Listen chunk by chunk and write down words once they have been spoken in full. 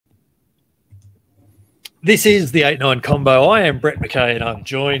This is the 8-9 combo. I am Brett McKay, and I'm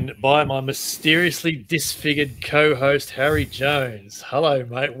joined by my mysteriously disfigured co-host, Harry Jones. Hello,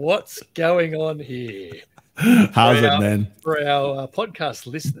 mate. What's going on here? How's it, man? For our podcast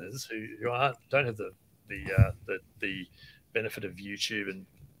listeners who don't have the benefit of YouTube and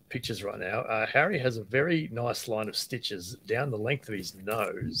pictures right now, Harry has a very nice line of stitches down the length of his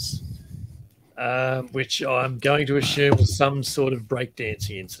nose, which I'm going to assume was some sort of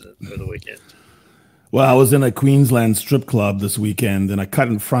breakdancing incident for the weekend. Well, I was in a Queensland strip club this weekend, and I cut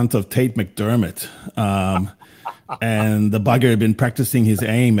in front of Tate McDermott. And the bugger had been practicing his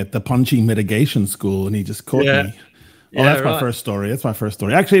aim at the punching mitigation school, and he just caught me. Oh, that's my first story. That's my first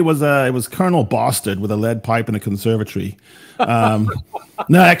story. Actually, it was Colonel Bastard with a lead pipe in a conservatory.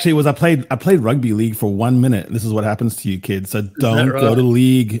 No, actually, I played rugby league for 1 minute. This is what happens to you kids. So don't go to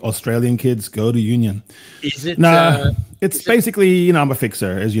league. Australian kids, go to union. Is it? No, it's basically, I'm a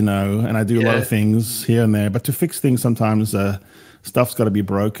fixer, as you know, and I do a lot of things here and there. But to fix things, sometimes stuff's got to be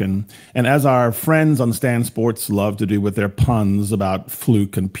broken. And as our friends on Stan Sports love to do with their puns about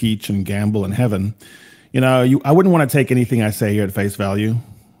fluke and peach and gamble and heaven, I wouldn't want to take anything I say here at face value.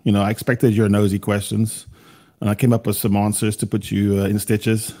 I expected your nosy questions, and I came up with some answers to put you in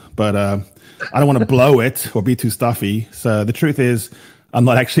stitches, but I don't want to blow it or be too stuffy. So the truth is, I'm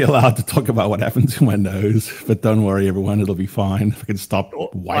not actually allowed to talk about what happened to my nose, but don't worry, everyone, it'll be fine. If I can stop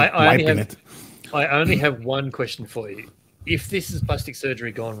wiping it. I only have one question for you. If this is plastic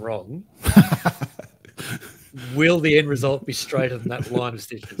surgery gone wrong, will the end result be straighter than that line of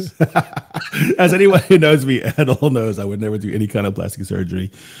stitches? As anyone who knows me at all knows, I would never do any kind of plastic surgery.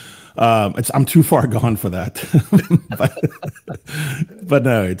 I'm too far gone for that. but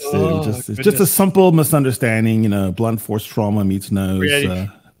no, it's just a simple misunderstanding. Blunt force trauma meets nose.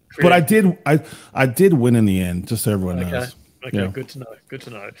 But I did win in the end, just so everyone knows. Okay, yeah. Good to know. Good to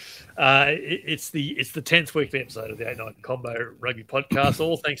know. It's the 10th weekly episode of the 8-9 Combo Rugby Podcast,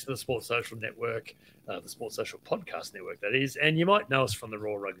 all thanks to the Sports Social Network, the Sports Social Podcast Network, that is. And you might know us from the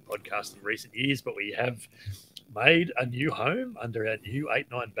Raw Rugby Podcast in recent years, but we have made a new home under our new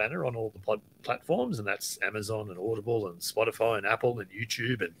 8-9 banner on all the pod platforms, and that's Amazon and Audible and Spotify and Apple and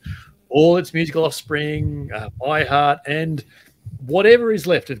YouTube and all its musical offspring, iHeart, and whatever is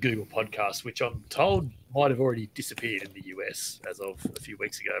left of Google Podcasts, which I'm told might have already disappeared in the US as of a few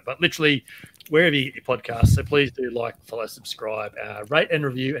weeks ago. But literally, wherever you get your podcasts, so please do like, follow, subscribe, rate and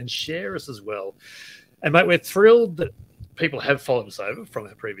review, and share us as well. And mate, we're thrilled that people have followed us over from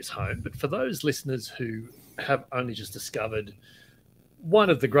our previous home. But for those listeners who have only just discovered one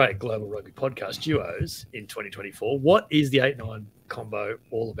of the great global rugby podcast duos in 2024, what is the 8-9 combo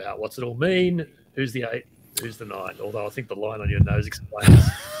all about? What's it all mean? Who's the 8? Who's the 9? Although I think the line on your nose explains.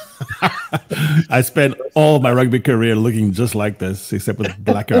 I spent all my rugby career looking just like this, except with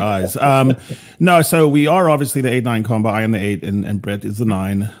blacker eyes. No, so we are obviously the 8-9 combo. I am the 8, and Brett is the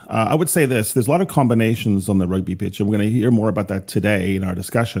 9. I would say this: there's a lot of combinations on the rugby pitch, and we're going to hear more about that today in our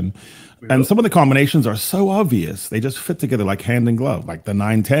discussion. And some of the combinations are so obvious; they just fit together like hand in glove, like the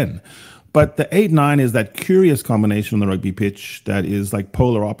 9-10. But the 8-9 is that curious combination on the rugby pitch that is like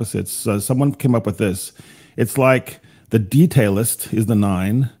polar opposites. Someone came up with this. It's like the detailist is the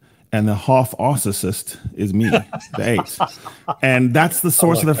 9, and the half-assist is me, the 8. And that's the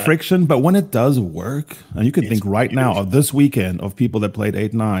source of the friction. But when it does work, and you can think right now of this weekend of people that played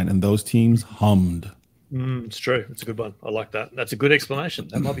 8-9, and those teams hummed. It's true. It's a good one. I like that. That's a good explanation.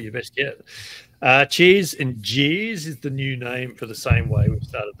 That might be your best yet. Cheers and Jeers is the new name for the same way we've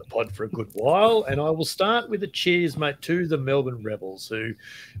started the pod for a good while. And I will start with a cheers, mate, to the Melbourne Rebels, who,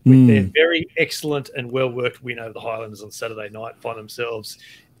 with their very excellent and well-worked win over the Highlanders on Saturday night, find themselves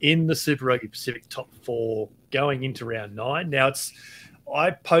in the Super Rugby Pacific top 4 going into round 9. Now,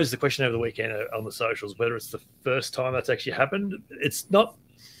 I posed the question over the weekend on the socials whether it's the first time that's actually happened. It's not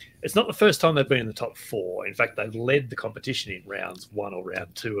the first time they've been in the top 4. In fact, they've led the competition in rounds 1 or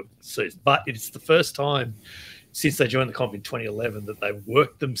round 2 of the season. But it's the first time since they joined the comp in 2011 that they've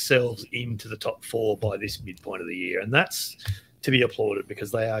worked themselves into the top 4 by this midpoint of the year. And that's to be applauded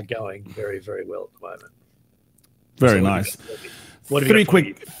because they are going very, very well at the moment. Very nice. Three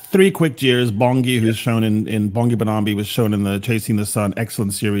quick cheers. Bongi, who's shown in Bongi Banambi, was shown in the Chasing the Sun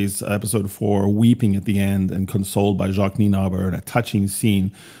excellent series, episode 4, weeping at the end and consoled by Jacques Nienaber in a touching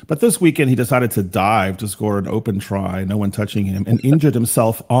scene. But this weekend he decided to dive to score an open try, no one touching him, and injured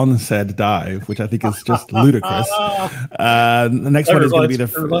himself on said dive, which I think is just ludicrous. The next one is going to be the.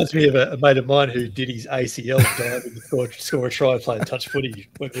 It reminds me of a mate of mine who did his ACL diving to score a try playing touch footy.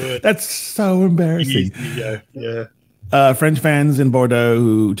 That's so embarrassing. Yeah. French fans in Bordeaux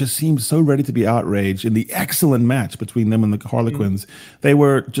who just seemed so ready to be outraged in the excellent match between them and the Harlequins. They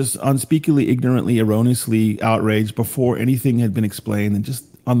were just unspeakably, ignorantly, erroneously outraged before anything had been explained, and just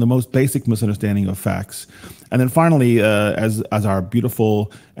on the most basic misunderstanding of facts. And then finally, as our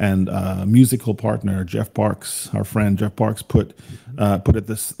beautiful and musical partner Jeff Parks, our friend Jeff Parks, put it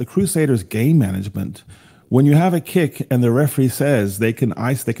this: the Crusaders' game management. When you have a kick and the referee says they can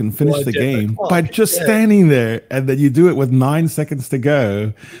finish the game by just standing there, and then you do it with 9 seconds to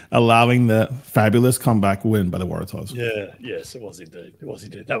go, allowing the fabulous comeback win by the Waratahs. Yeah, yes, it was indeed. It was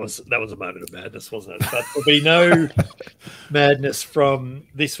indeed. That was a moment of madness, wasn't it? But there'll be no madness from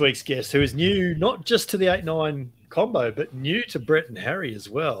this week's guest, who is new not just to the 8-9 combo, but new to Brett and Harry as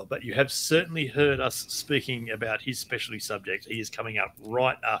well. But you have certainly heard us speaking about his specialty subject. He is coming up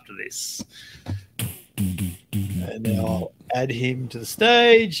right after this. And now I'll add him to the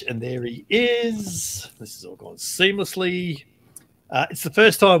stage, and there he is. This has all gone seamlessly. It's the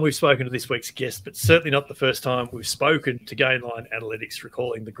first time we've spoken to this week's guest, but certainly not the first time we've spoken to Gainline Analytics,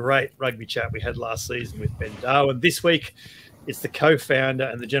 recalling the great rugby chat we had last season with Ben Darwin. This week, it's the co-founder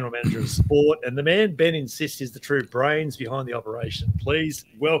and the general manager of sport, and the man Ben insists is the true brains behind the operation. Please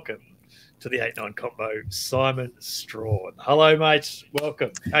welcome to the 8-9 combo, Simon Strachan. Hello, mate.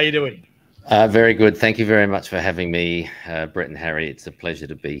 Welcome. How you doing? Very good. Thank you very much for having me, Brett and Harry. It's a pleasure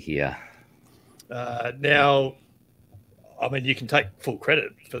to be here. Now, I mean, you can take full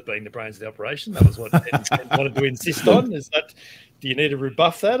credit for being the brains of the operation. That was what Ben wanted to insist on. Is that? Do you need to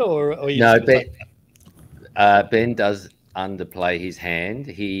rebuff that, or are you? No, Ben does underplay his hand.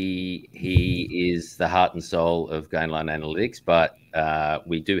 He is the heart and soul of Gainline Analytics, but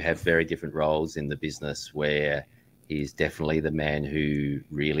we do have very different roles in the business where he's definitely the man who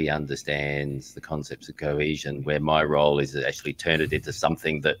really understands the concepts of cohesion, where my role is to actually turn it into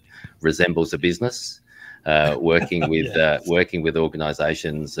something that resembles a business, working with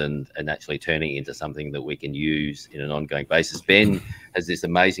organizations and actually turning it into something that we can use in an ongoing basis. Ben has this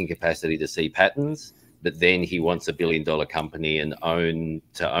amazing capacity to see patterns, but then he wants $1 billion company and own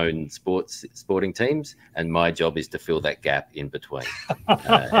sporting teams, and my job is to fill that gap in between.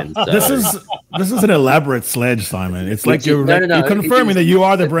 And so, this is an elaborate sledge, Simon. It's like you're confirming that you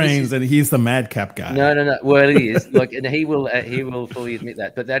are the brains and he's the madcap guy. No. Well, he is. Like, and he will fully admit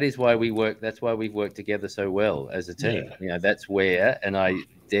that. But that is why we work. That's why we've worked together so well as a team. Yeah. You know, that's where, and I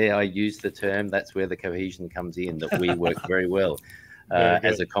use the term, that's where the cohesion comes in. That we work very well.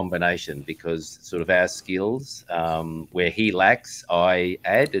 As a combination, because sort of our skills, where he lacks, I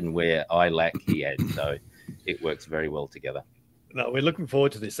add, and where I lack, he adds. So it works very well together. No, we're looking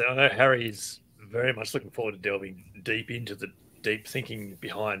forward to this. I know Harry is very much looking forward to delving deep into the deep thinking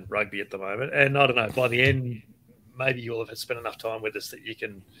behind rugby at the moment. And I don't know, by the end, maybe you'll have spent enough time with us that you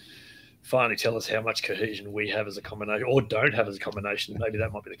can finally tell us how much cohesion we have as a combination, or don't have as a combination. Maybe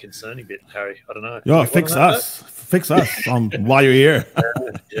that might be the concerning bit, Harry. I don't know. Yeah, fix us on why you're here.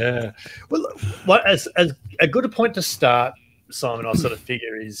 Yeah. Well, as a good point to start, Simon, I sort of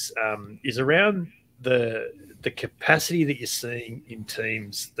figure is around the capacity that you're seeing in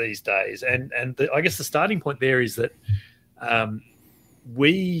teams these days, and I guess the starting point there is that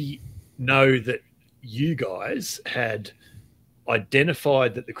we know that you guys had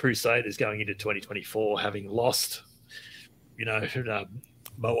identified that the Crusaders going into 2024, having lost, Mo'unga,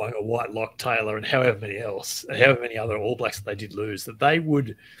 Whitelock, Taylor, and however many other All Blacks that they did lose, that they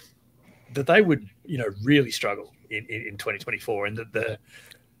would really struggle in 2024, and that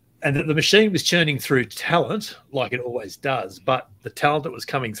the machine was churning through talent like it always does, but the talent that was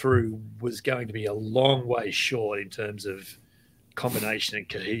coming through was going to be a long way short in terms of combination and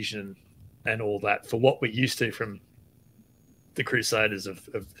cohesion and all that for what we're used to from the Crusaders of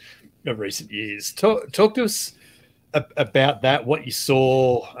recent years. Talk to us about that, what you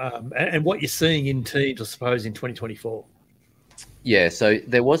saw, and what you're seeing in teams, I suppose, in 2024. Yeah, so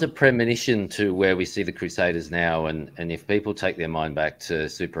there was a premonition to where we see the Crusaders now, and if people take their mind back to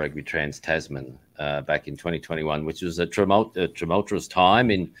Super Rugby Trans-Tasman back in 2021, which was a tumultuous time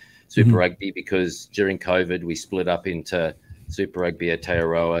in Super Rugby, because during COVID we split up into Super Rugby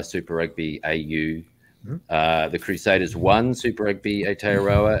Aotearoa, Super Rugby AU. The Crusaders won Super Rugby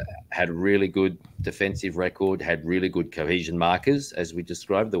Aotearoa, had a really good defensive record, had really good cohesion markers, as we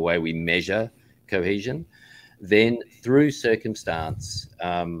described, the way we measure cohesion. Then through circumstance,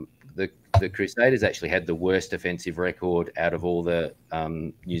 the Crusaders actually had the worst defensive record out of all the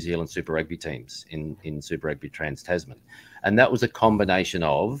New Zealand Super Rugby teams in Super Rugby Trans-Tasman. And that was a combination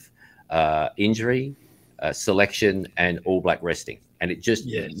of injury, selection, and All Black resting. And it just,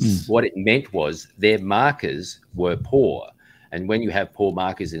 what it meant was their markers were poor. And when you have poor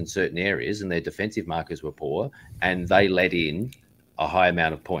markers in certain areas, and their defensive markers were poor, and they let in a high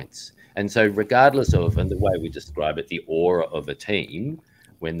amount of points. And so regardless of, and the way we describe it, the aura of a team,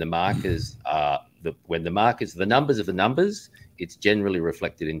 when the markers are the numbers of the numbers, it's generally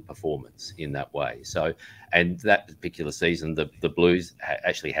reflected in performance in that way. So, and that particular season, the Blues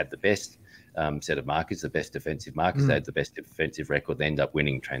actually had the best set of markers, the best defensive markers. They had the best defensive record. They end up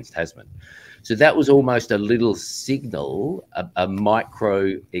winning Trans-Tasman. So that was almost a little signal, a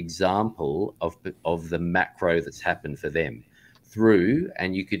micro example of the macro that's happened for them through.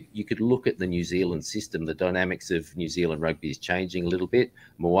 And you could look at the New Zealand system. The dynamics of New Zealand rugby is changing a little bit.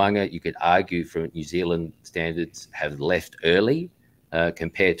 Mo'unga, you could argue from New Zealand standards, have left early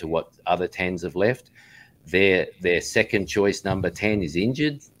compared to what other 10s have left. Their second choice, number 10, is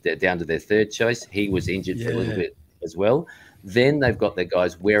injured. They're down to their third choice. He was injured for a little bit as well. Then they've got their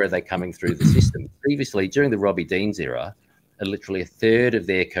guys. Where are they coming through the system? Previously, during the Robbie Deans era, literally a third of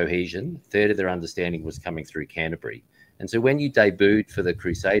their cohesion, a third of their understanding was coming through Canterbury. And so when you debuted for the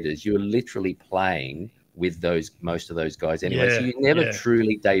Crusaders, you were literally playing with most of those guys anyway. So you never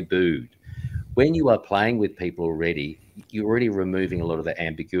truly debuted. When you are playing with people already, you're already removing a lot of the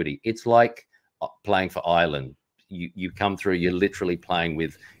ambiguity. It's like playing for Ireland. You come through, you're literally playing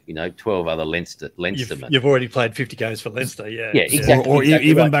with 12 other Leinstermen. You've already played 50 games for Leinster, exactly. Or exactly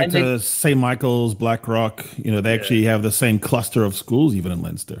even right. back to St. Michael's, Blackrock. They actually have the same cluster of schools even in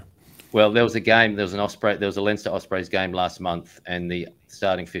Leinster. Well, there was a game. There was a Leinster Ospreys game last month, and the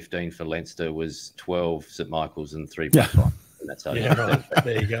starting 15 for Leinster was 12 St. Michael's and 3 Blackrock. Right.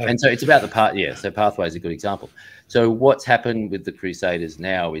 There you go. And so it's about the path. Yeah, so pathway is a good example. So what's happened with the Crusaders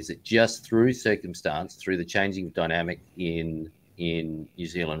now is that just through circumstance, through the changing dynamic in New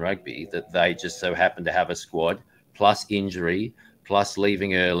Zealand rugby, that they just so happen to have a squad plus injury, plus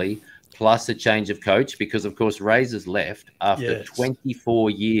leaving early, plus a change of coach, because of course Razor's left after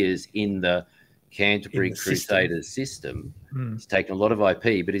 24 years in the Canterbury Crusaders system. He's taken a lot of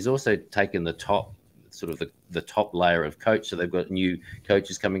IP, but he's also taken the top the top layer of coach. So they've got new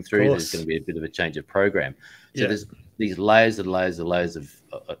coaches coming through. There's going to be a bit of a change of program. So there's these layers and layers and layers of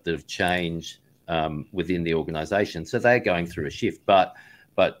that have changed within the organization. So they're going through a shift, but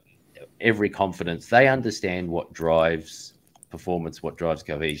every confidence, they understand what drives performance, what drives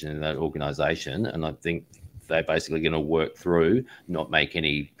cohesion in that organization. And I think they're basically going to work through, not make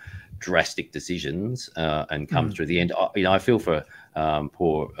any drastic decisions and come through the end. I feel for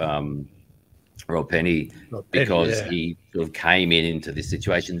poor Rob Penny, because he sort of came into this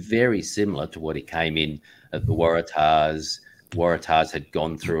situation very similar to what he came in at the Waratahs. Waratahs had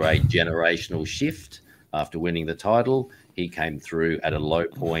gone through a generational shift after winning the title. He came through at a low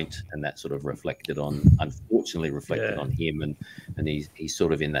point, and that sort of unfortunately reflected on him, and he's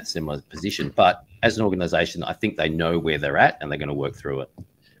sort of in that similar position. But as an organisation, I think they know where they're at, and they're going to work through it.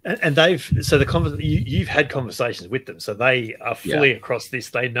 And you've had conversations with them, so they are fully across this.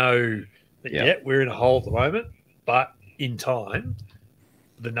 They know that we're in a hole at the moment, but in time,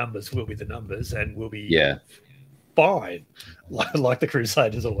 the numbers will be the numbers, and we'll be fine, like the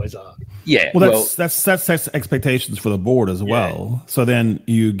Crusaders always are. Yeah. Well, that sets expectations for the board as well. So then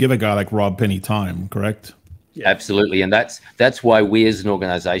you give a guy like Rob Penny time, correct? Yeah. Absolutely, and that's why we as an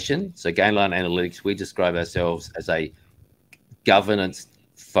organisation, so Gainline Analytics, we describe ourselves as a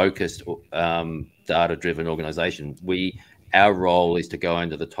governance-focused, data-driven organisation. Our role is to go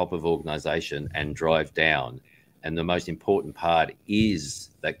into the top of organisation and drive down. And the most important part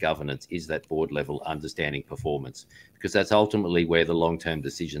is that governance, is that board level understanding performance, because that's ultimately where the long-term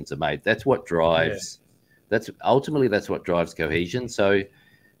decisions are made. That's what drives, that's what drives cohesion. So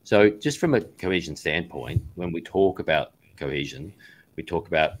just from a cohesion standpoint, when we talk about cohesion, we talk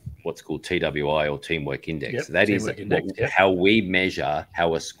about what's called TWI or Teamwork Index. That is how we measure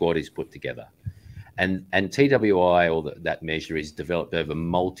how a squad is put together. And TWI, or that measure, is developed over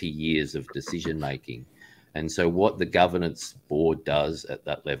multi-years of decision-making. And so what the governance board does at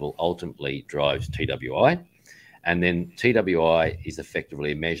that level ultimately drives TWI. And then TWI is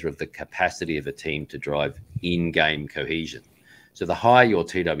effectively a measure of the capacity of a team to drive in-game cohesion. So the higher your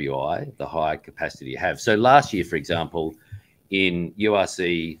TWI, the higher capacity you have. So last year, for example, in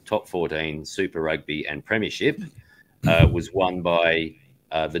URC, Top 14, Super Rugby and Premiership was won by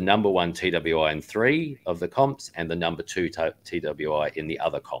the number 1 TWI in 3 of the comps and the number 2 TWI in the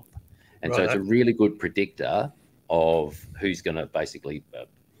other comp. And so it's a really good predictor of who's going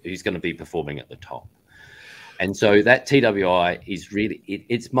to be performing at the top. And so that TWI is really,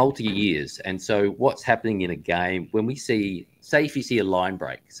 it's multi-years. And so what's happening in a game, when we see, say if you see a line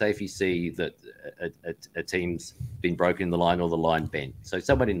break, say if you see that a team's been broken in the line or the line bent. So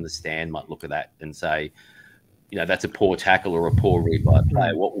someone in the stand might look at that and say, that's a poor tackle or a poor read by a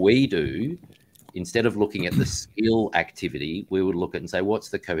player. What we do, instead of looking at the skill activity, we would look at and say, what's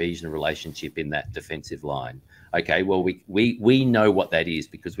the cohesion relationship in that defensive line? Okay, well, we know what that is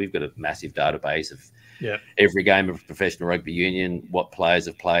because we've got a massive database of every game of professional rugby union, what players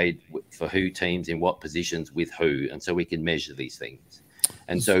have played for who teams in what positions with who, and so we can measure these things.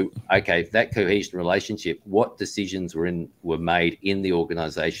 And so, okay, that cohesion relationship, what decisions were made in the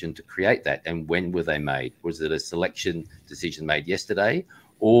organisation to create that, and when were they made? Was it a selection decision made yesterday,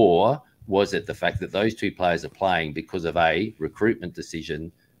 or was it the fact that those two players are playing because of a recruitment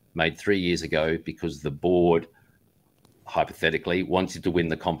decision made 3 years ago because the board, hypothetically, wanted to win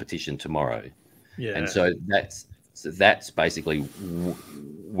the competition tomorrow? Yeah. And so that's basically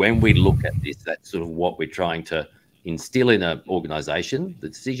when we look at this, that's sort of what we're trying to instill in an organisation. The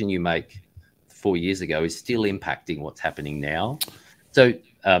decision you make 4 years ago is still impacting what's happening now. So,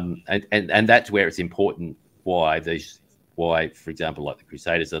 and that's where it's important why, for example, like the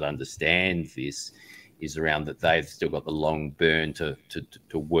Crusaders that understand this is around that they've still got the long burn to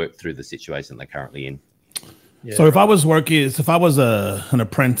work through the situation they're currently in. Yeah, so if I was an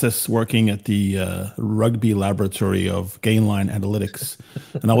apprentice working at the rugby laboratory of Gainline Analytics,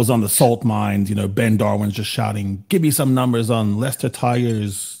 and I was on the salt mines, Ben Darwin's just shouting, "Give me some numbers on Leicester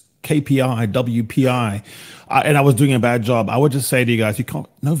Tigers, KPI, WPI," and I was doing a bad job, I would just say to you guys,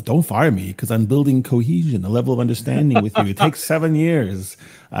 don't fire me because I'm building cohesion, a level of understanding with you. It takes 7 years.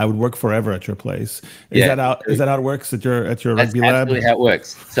 I would work forever at your place. Is that how it works at your rugby lab? That's absolutely how it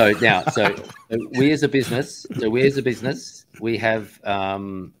works. So now, we as a business, we have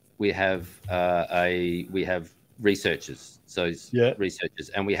researchers. Researchers,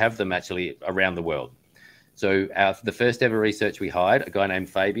 and we have them actually around the world. So the first ever research we hired, a guy named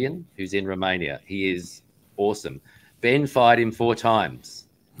Fabian, who's in Romania. He is awesome. Ben fired him 4 times.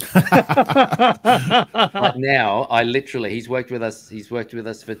 But now he's worked with us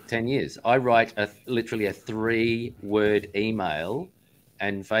for 10 years. I write literally a 3-word email,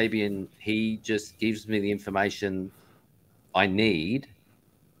 and Fabian, he just gives me the information I need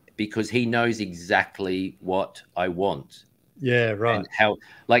because he knows exactly what I want. Yeah, right. And how,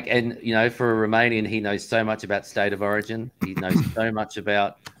 for a Romanian, he knows so much about state of origin. He knows so much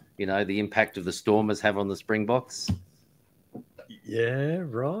about, the impact of the Stormers have on the Springboks. Yeah,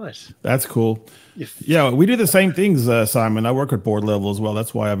 right. That's cool. Yeah, we do the same things, Simon. I work at board level as well.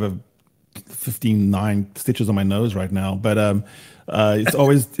 That's why I have a 15.9 stitches on my nose right now. But it's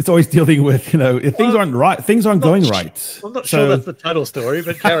always dealing with, if things aren't right, things aren't going right. I'm not sure that's the total story,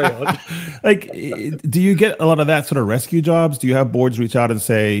 but carry on. Do you get a lot of that sort of rescue jobs? Do you have boards reach out and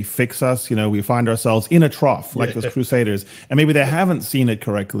say, fix us? We find ourselves in a trough like those Crusaders, and maybe they haven't seen it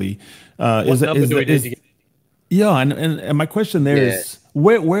correctly. Yeah, and my question there is,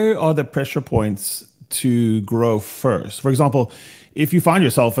 where are the pressure points to grow first? For example, if you find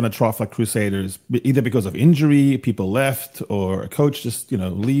yourself in a trough like Crusaders, either because of injury, people left, or a coach just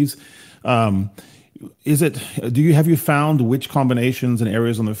leaves, have you found which combinations and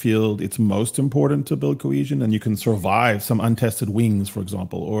areas on the field it's most important to build cohesion, and you can survive some untested wings, for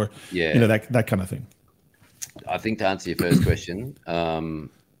example, or that kind of thing? I think to answer your first question,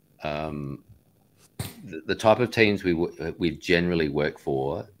 the type of teams we generally work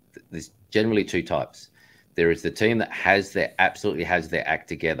for, there's generally 2 types. There is the team that absolutely has their act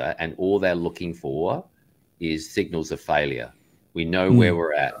together, and all they're looking for is signals of failure. We know where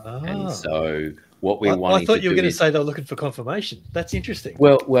we're at, and so what we want. I thought you were going to say they were looking for confirmation. That's interesting.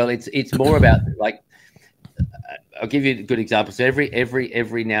 Well, it's more about I'll give you a good example. So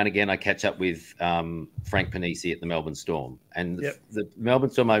every now and again, I catch up with Frank Panisi at the Melbourne Storm, and the Melbourne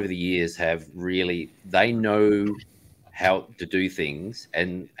Storm over the years they know how to do things,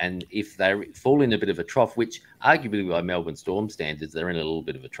 and if they fall in a bit of a trough, which arguably by Melbourne Storm standards, they're in a little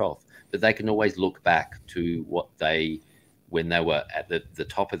bit of a trough, but they can always look back to when they were at the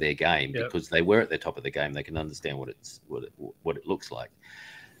top of their game, because they were at the top of the game. They can understand what it looks like.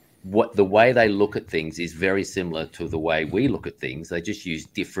 The way they look at things is very similar to the way we look at things. They just use a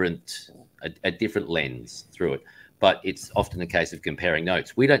different lens through it. But it's often a case of comparing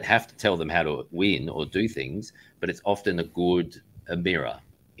notes. We don't have to tell them how to win or do things, but it's often a mirror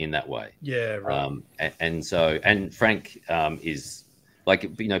in that way. Yeah, right. And Frank is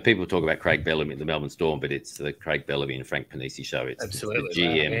people talk about Craig Bellamy at the Melbourne Storm, but it's the Craig Bellamy and Frank Panisi show. It's absolutely the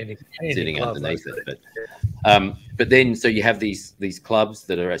GM sitting underneath it. But then, so you have these clubs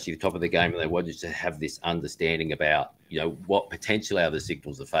that are actually the top of the game, and they want to have this understanding about what potentially are the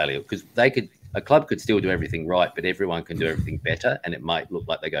signals of failure, because a club could still do everything right, but everyone can do everything better, and it might look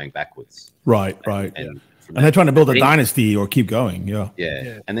like they're going backwards. Right. And they're trying to build a dynasty or keep going. Yeah.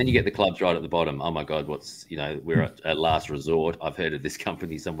 And then you get the clubs right at the bottom. Oh my God, we're at last resort. I've heard of this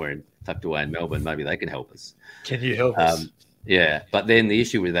company somewhere tucked away in Melbourne. Maybe they can help us. Can you help us? Yeah. But then the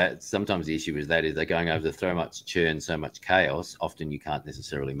issue with that, sometimes the issue with that is they're going over so much churn, so much chaos. Often you can't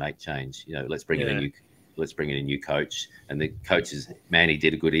necessarily make change. Let's bring in a new coach. And the coach is, man, he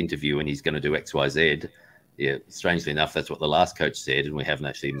did a good interview and he's going to do X, Y, Z. Yeah, strangely enough, that's what the last coach said, and we haven't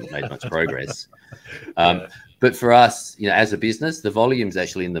actually made much progress. But for us, as a business, the volume's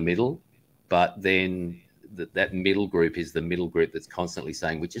actually in the middle, but then that middle group is the middle group that's constantly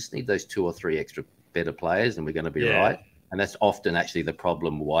saying, we just need those 2 or 3 extra better players and we're going to be right. And that's often actually the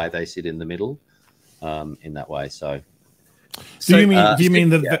problem why they sit in the middle in that way. So do you mean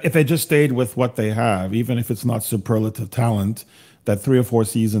that if they just stayed with what they have, even if it's not superlative talent, that 3 or 4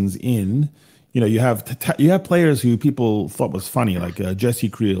 seasons in, you have players who people thought was funny, like Jesse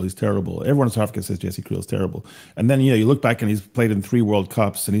Creel is terrible. Everyone in South Africa says Jesse Creel is terrible. And then, you look back and he's played in 3 World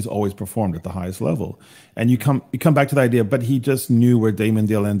Cups and he's always performed at the highest level. And you come back to the idea, but he just knew where Damon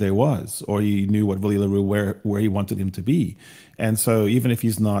Delende was, or he knew what Willie LaRue, where he wanted him to be. And so even if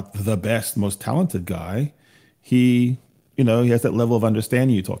he's not the best, most talented guy, he has that level of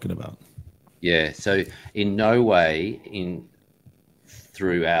understanding you're talking about. Yeah. So in no way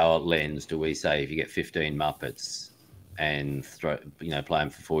through our lens do we say if you get 15 Muppets and play them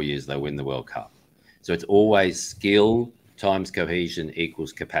for 4 years, they'll win the World Cup. So it's always skill times cohesion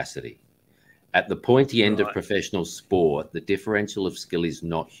equals capacity. At the pointy end of professional sport, the differential of skill is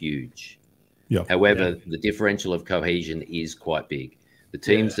not huge. However, the differential of cohesion is quite big. The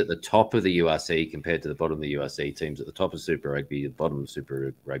teams at the top of the URC compared to the bottom of the URC, teams at the top of Super Rugby, the bottom of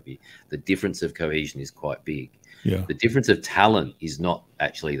Super Rugby, the difference of cohesion is quite big. The difference of talent is not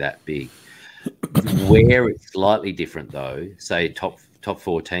actually that big. Where it's slightly different, though, say top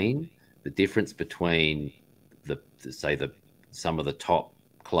 14, the difference between some of the top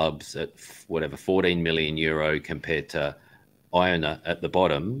clubs at whatever 14 million euro compared to Iona at the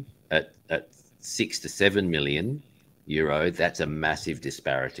bottom at 6 to 7 million euro, that's a massive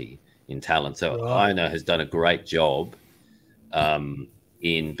disparity in talent. So Iona has done a great job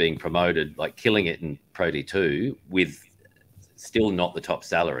in being promoted, like killing it in Pro D2 with still not the top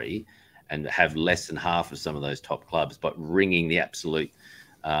salary and have less than half of some of those top clubs, but wringing the absolute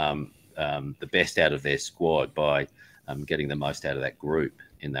the best out of their squad by getting the most out of that group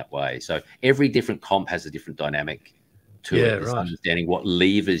in that way. So every different comp has a different dynamic to it. It's understanding what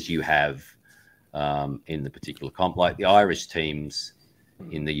levers you have in the particular comp. Like the Irish teams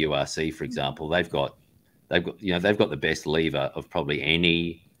in the URC, for example, they've got the best lever of probably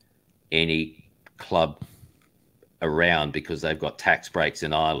any club around because they've got tax breaks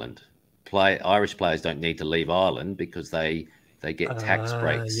in Ireland. Irish players don't need to leave Ireland because they get tax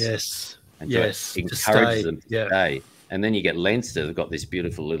breaks. And so it encourages them to stay. And then you get Leinster, they've got this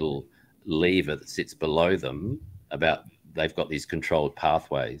beautiful little lever that sits below them they've got these controlled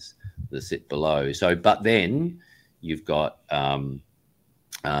pathways that sit below. So, but then you've got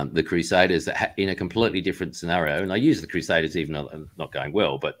the Crusaders in a completely different scenario. And I use the Crusaders even though not going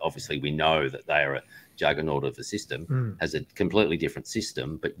well, but obviously we know that they are a juggernaut of a system, has a completely different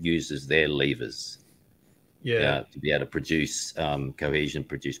system, but uses their levers to be able to produce cohesion,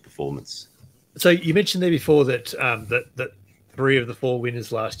 produce performance. So you mentioned there before that that 3 of the 4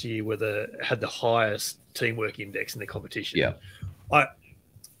 winners last year had the highest teamwork index in the competition. Yeah, I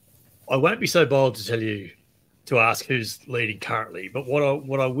won't be so bold to ask who's leading currently, but what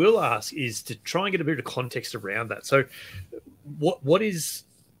I will ask is to try and get a bit of context around that. So, what is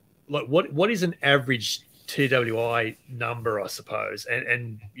an average TWI number, I suppose,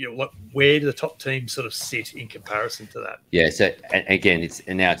 and where do the top teams sort of sit in comparison to that? Yeah. So again,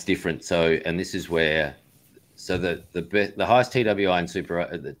 now it's different. So, and this is where, the highest TWI in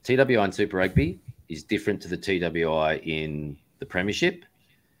Super Rugby is different to the TWI in the Premiership,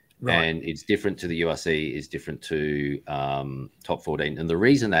 and it's different to the URC, is different to top 14. And the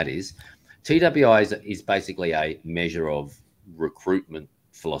reason that is, TWI is basically a measure of recruitment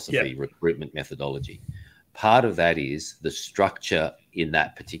philosophy, recruitment methodology. Part of that is the structure in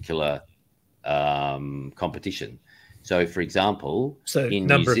that particular competition. So, for example, in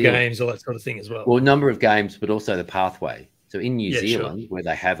number of games, all that sort of thing as well. Well, number of games, but also the pathway. So in New Zealand, where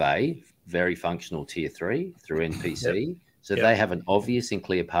they have a very functional tier 3 through NPC, they have an obvious and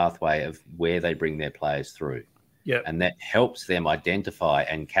clear pathway of where they bring their players through. And that helps them identify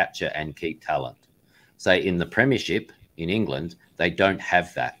and capture and keep talent. Say in the Premiership in England, they don't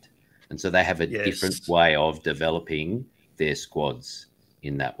have that. And so they have a different way of developing their squads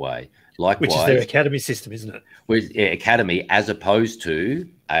in that way. Likewise, which is their academy system, isn't it? With academy, as opposed to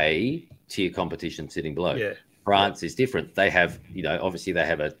a tier competition sitting below. Yeah. France is different. They have, obviously they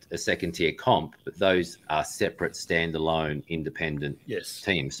have a second tier comp, but those are separate, standalone, independent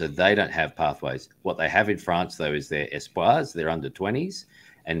teams. So they don't have pathways. What they have in France, though, is their espoirs, their under 20s,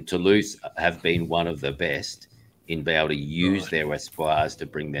 and Toulouse have been one of the best in being able to use their espoirs to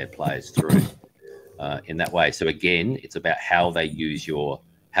bring their players through in that way. So again, it's about how they use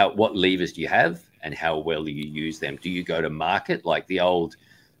what levers do you have and how well do you use them. Do you go to market like the old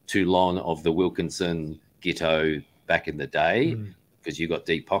Toulon of the Wilkinson Giteau back in the day because you got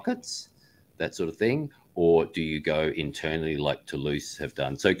deep pockets, that sort of thing? Or do you go internally like Toulouse have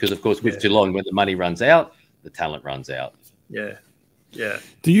done? So, because of course with Toulon, when the money runs out, the talent runs out. Yeah. Yeah.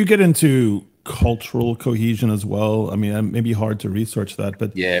 Do you get into cultural cohesion as well? I mean, it may be hard to research that,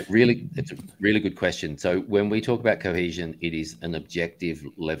 but yeah, really, it's a really good question. So when we talk about cohesion, it is an objective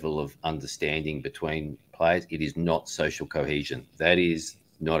level of understanding between players. It is not social cohesion. That is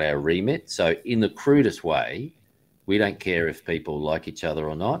not our remit. So in the crudest way, we don't care if people like each other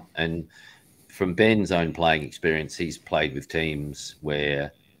or not. And from Ben's own playing experience, he's played with teams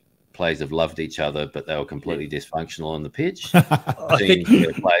where players have loved each other, but they were completely dysfunctional on the pitch. Teams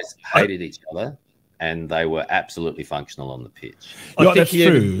where players hated each other and they were absolutely functional on the pitch. That's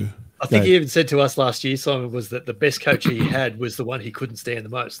true. I think he even said to us last year, Simon, was that the best coach he had was the one he couldn't stand the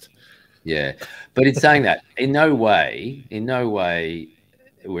most. Yeah. But in saying that, in no way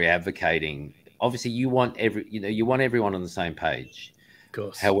we're advocating. Obviously, you want everyone on the same page. Of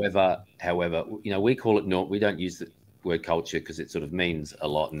course. However, we call it we don't use the word culture because it sort of means a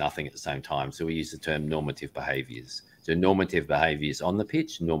lot and nothing at the same time. So we use the term normative behaviours. So normative behaviours on the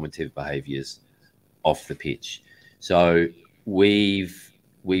pitch, normative behaviours off the pitch. So we've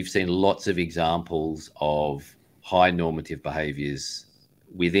seen lots of examples of high normative behaviours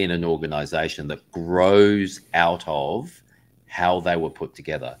within an organisation that grows out of how they were put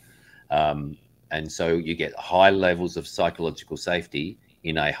together. And so you get high levels of psychological safety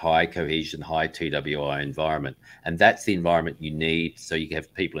in a high cohesion, high TWI environment. And that's the environment you need. So you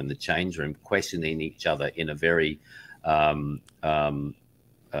have people in the change room questioning each other in a very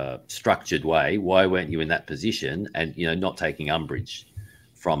structured way. Why weren't you in that position? And, not taking umbrage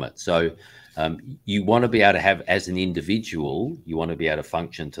from it. So you want to be able to have, as an individual, you want to be able to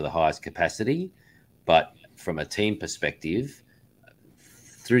function to the highest capacity. But from a team perspective,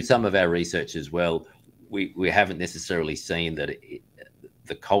 through some of our research as well, we haven't necessarily seen that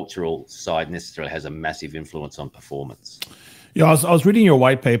the cultural side necessarily has a massive influence on performance. Yeah, I was reading your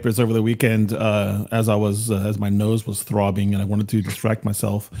white papers over the weekend as my nose was throbbing and I wanted to distract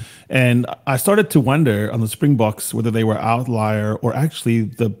myself, and I started to wonder on the Springboks whether they were outlier or actually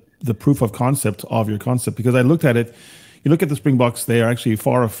the proof of concept of your concept. Because I looked at it, you look at the Springboks, they are actually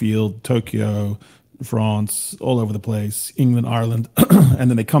far afield, Tokyo, France, all over the place, England, Ireland, and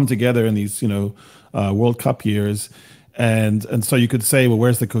then they come together in these World Cup years. And so you could say, well,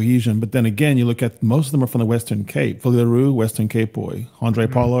 where's the cohesion? But then again, you look at most of them are from the Western Cape. Villeroux, Western Cape boy. Andre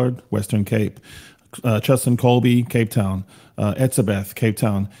Pollard, Western Cape. Chesson Colby, Cape Town. Etzebeth, Cape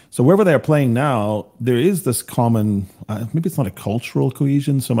Town. So wherever they're playing now, there is this common, maybe it's not a cultural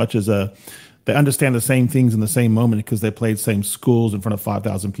cohesion so much as they understand the same things in the same moment because they played same schools in front of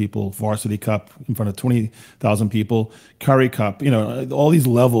 5,000 people, Varsity Cup in front of 20,000 people, Curry Cup, all these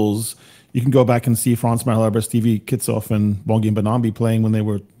levels. You can go back and see Franz Mahalabra, Stevie Kitsoff, and Bongi Banambi playing when they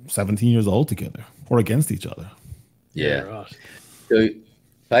were 17 years old together or against each other. Yeah. Right. So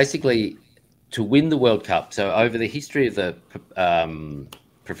basically, to win the World Cup, so over the history of the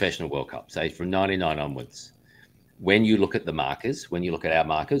professional World Cup, say from 99 onwards, when you look at the markers, when you look at our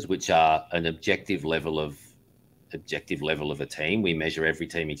markers, which are an objective level of a team, we measure every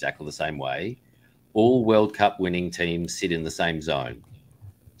team exactly the same way. All World Cup winning teams sit in the same zone.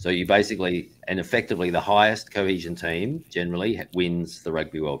 So you basically, and effectively, the highest cohesion team generally wins the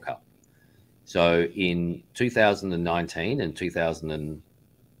Rugby World Cup. So in 2019 and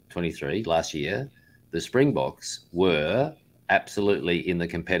 2023, last year, the Springboks were absolutely in the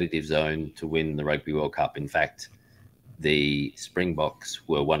competitive zone to win the Rugby World Cup. In fact, the Springboks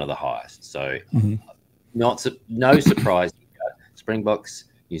were one of the highest. So no surprise, Springboks,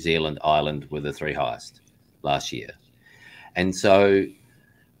 New Zealand, Ireland were the three highest last year. And so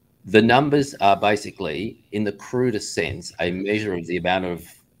the numbers are basically, in the crudest sense, a measure of the amount of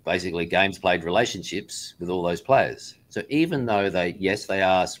basically games played relationships with all those players. So even though they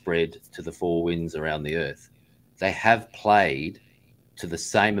are spread to the four winds around the earth, they have played to the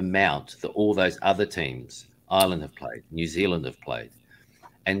same amount that all those other teams, Ireland have played, New Zealand have played.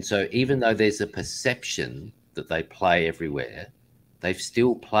 And so even though there's a perception that they play everywhere, they've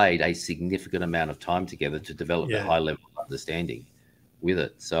still played a significant amount of time together to develop a high level of understanding. with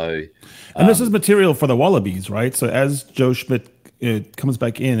it. So, and this is material for the Wallabies, right? So as Joe Schmidt comes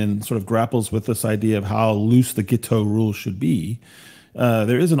back in and sort of grapples with this idea of how loose the Giteau rule should be,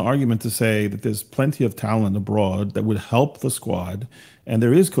 there is an argument to say that there's plenty of talent abroad that would help the squad, and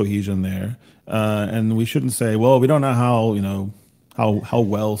there is cohesion there. And we shouldn't say, well, we don't know how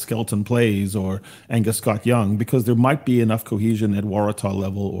well Skelton plays or Angus Scott Young, because there might be enough cohesion at Waratah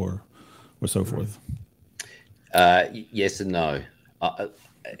level or so forth. Yes and no.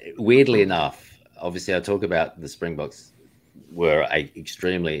 Weirdly enough, obviously I talk about the Springboks were an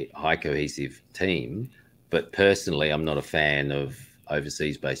extremely high cohesive team, but personally I'm not a fan of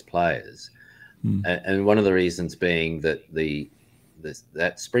overseas based players. And one of the reasons being that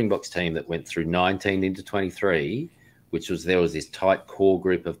that Springboks team that went through 19 into 23, there was this tight core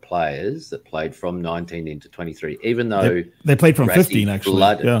group of players that played from 19 into 23, even though they played from 15 actually.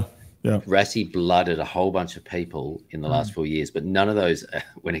 Rassie blooded a whole bunch of people in the last 4 years, but none of those,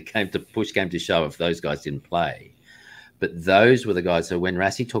 when it came to shove, if those guys didn't play. But those were the guys. So when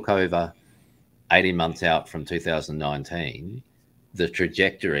Rassie took over 18 months out from 2019, the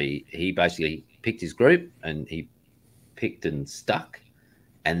trajectory, he basically picked his group and he picked and stuck.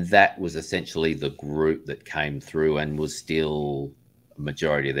 And that was essentially the group that came through and was still, a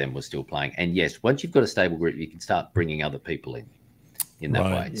majority of them were still playing. And yes, once you've got a stable group, you can start bringing other people in that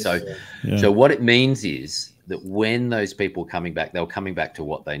way. Yes. So what it means is that when those people are coming back, they're coming back to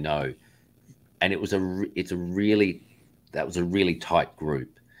what they know. And that was a really tight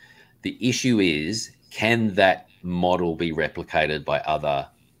group. The issue is, can that model be replicated by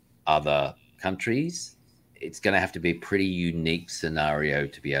other countries? It's going to have to be a pretty unique scenario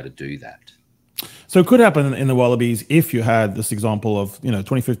to be able to do that. So it could happen in the Wallabies if you had this example of,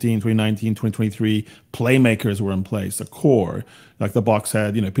 2015, 2019, 2023 playmakers were in place, a core, like the Box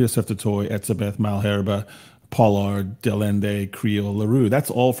had, Peter Seftotoy, Etzebeth, Malherbe, Pollard, Delende, Creel, LaRue.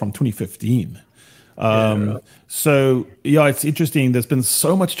 That's all from 2015. So it's interesting. There's been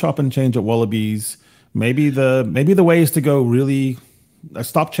so much chop and change at Wallabies. Maybe the way is to go really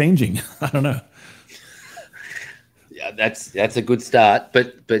stop changing. I don't know. Yeah, that's a good start,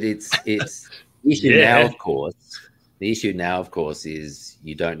 but it's the issue now, of course. The issue now, of course, is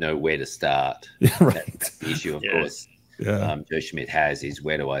you don't know where to start. Yeah, right. That's the issue, of course. Joe Schmidt has is,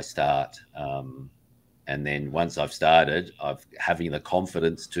 where do I start? And then once I've started, having the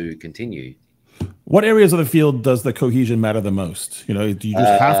confidence to continue. What areas of the field does the cohesion matter the most? Do you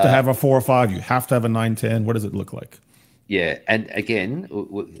just have to have a 4 or 5? You have to have a 9-10? What does it look like? Yeah, and again,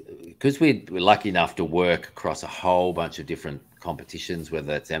 because we're lucky enough to work across a whole bunch of different competitions, whether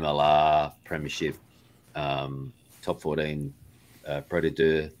that's MLR, Premiership, Top 14, Pro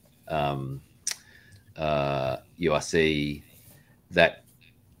de URC, that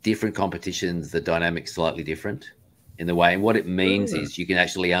different competitions, the dynamic's slightly different in the way. And what it means is you can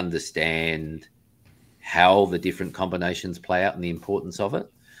actually understand how the different combinations play out and the importance of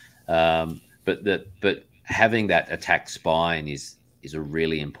it. But having that attack spine is a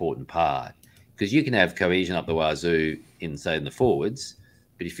really important part, because you can have cohesion up the wazoo in the forwards,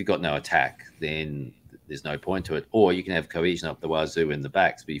 but if you've got no attack, then there's no point to it. Or you can have cohesion up the wazoo in the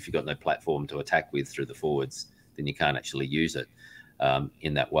backs, but if you've got no platform to attack with through the forwards, then you can't actually use it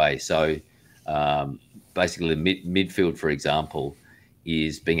in that way. So basically the midfield, for example,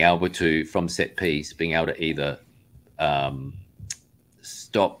 is being able to, from set piece, being able to either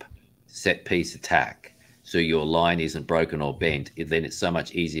stop set piece attack so your line isn't broken or bent. Then it's so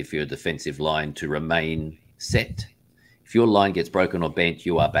much easier for your defensive line to remain set. If your line gets broken or bent,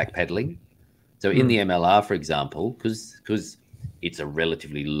 you are backpedaling. So in the MLR, for example, because it's a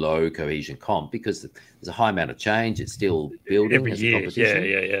relatively low cohesion comp, because there's a high amount of change, it's still building every as year. a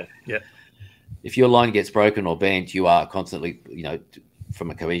competition. Yeah. If your line gets broken or bent, you are constantly,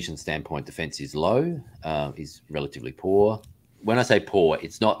 from a cohesion standpoint, defense is low, is relatively poor. When I say poor,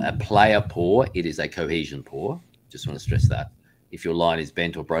 it's not a player poor, it is a cohesion poor. Just want to stress that. If your line is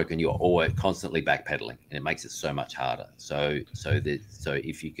bent or broken, you're always constantly backpedaling, and it makes it so much harder. So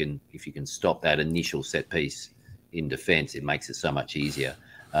if you can stop that initial set piece in defense, it makes it so much easier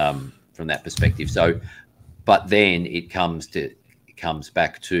from that perspective. So, but then it comes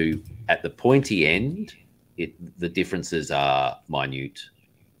back to, at the pointy end, the differences are minute.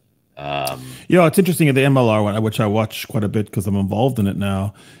 It's interesting at the MLR one, which I watch quite a bit because I'm involved in it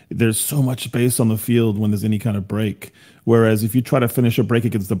now. There's so much space on the field when there's any kind of break. Whereas if you try to finish a break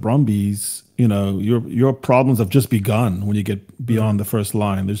against the Brumbies, your problems have just begun when you get beyond the first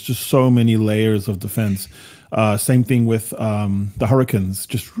line. There's just so many layers of defense. Same thing with the Hurricanes,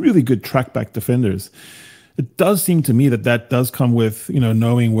 just really good track back defenders. It does seem to me that does come with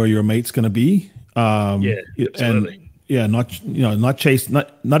knowing where your mate's going to be. Absolutely. Yeah, not chase,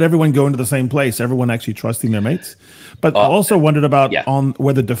 not everyone going to the same place. Everyone actually trusting their mates. But I also wondered about on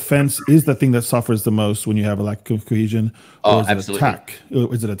whether defense is the thing that suffers the most when you have a lack of cohesion, or is it attack?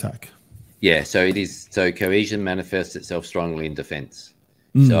 Is it attack? Yeah, so it is. So cohesion manifests itself strongly in defense.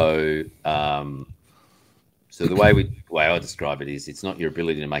 So, so the way I describe it is, it's not your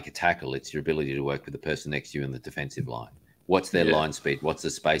ability to make a tackle; it's your ability to work with the person next to you in the defensive line. What's their line speed? What's the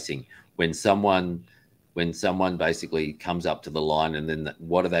spacing? When someone basically comes up to the line, and then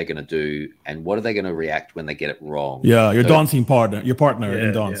what are they going to do, and what are they going to react when they get it wrong? Yeah, your dancing partner,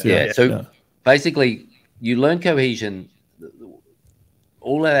 in dance. So basically, you learn cohesion.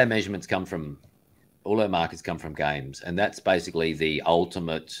 All of our measurements come from, all our markers come from games, and that's basically the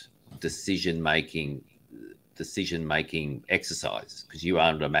ultimate decision-making exercise, because you are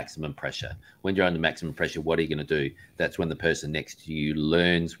under maximum pressure. When you're under maximum pressure, what are you going to do? That's when the person next to you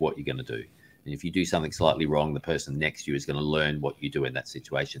learns what you're going to do. And if you do something slightly wrong, the person next to you is going to learn what you do in that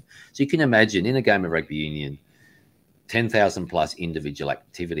situation. So you can imagine in a game of rugby union, 10,000 plus individual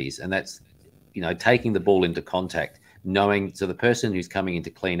activities, and that's, taking the ball into contact, knowing, so the person who's coming in to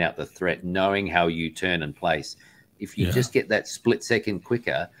clean out the threat, knowing how you turn and place. If you just get that split second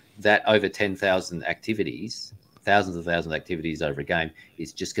quicker, that over 10,000 activities, thousands of activities over a game,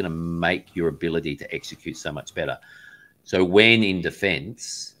 is just going to make your ability to execute so much better. So when in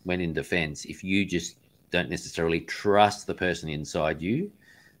defense, if you just don't necessarily trust the person inside you,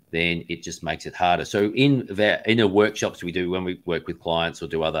 then it just makes it harder. So in the workshops we do when we work with clients or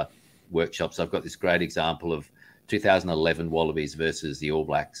do other workshops, I've got this great example of 2011 Wallabies versus the All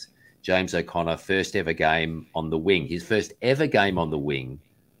Blacks. James O'Connor, first ever game on the wing. His first ever game on the wing,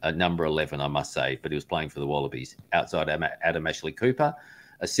 number 11, I must say, but he was playing for the Wallabies outside Adam Ashley Cooper.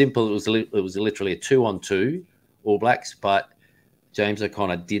 It was literally a 2-on-2 All Blacks, but James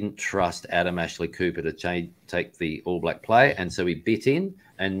O'Connor didn't trust Adam Ashley Cooper to take the All Black play, and so he bit in,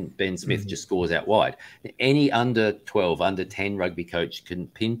 and Ben Smith just scores out wide. Any under 12, under 10 rugby coach can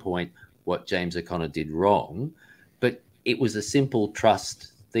pinpoint what James O'Connor did wrong, but it was a simple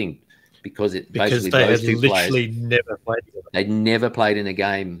trust thing, because basically they those had two literally players never played together. They'd never played in a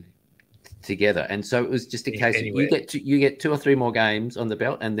game together, and so it was just a case of you get 2 or 3 more games on the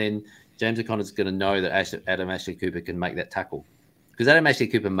belt, and then James O'Connor's going to know that Adam Ashley Cooper can make that tackle, because Adam Ashley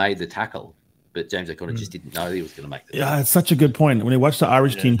Cooper made the tackle, but James O'Connor just didn't know he was going to make the tackle. It's such a good point. When you watch the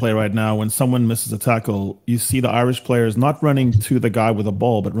Irish team play right now, when someone misses a tackle, you see the Irish players not running to the guy with the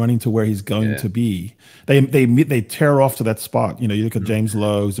ball, but running to where he's going to be. They tear off to that spot. You look at James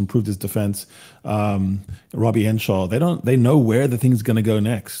Lowe, who's improved his defense. Robbie Henshaw. They know where the thing's going to go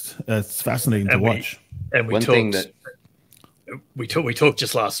next. It's fascinating to watch. We talked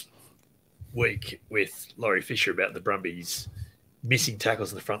just last week with Laurie Fisher about the Brumbies missing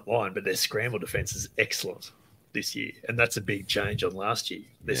tackles in the front line, but their scramble defense is excellent this year, and that's a big change on last year.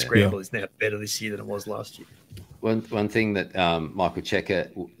 Their scramble is now better this year than it was last year. One thing that Michael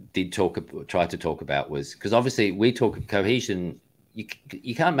Checker tried to talk about was, because obviously we talk cohesion,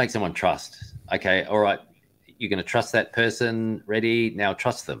 you can't make someone trust. Okay, all right, you're going to trust that person, ready, now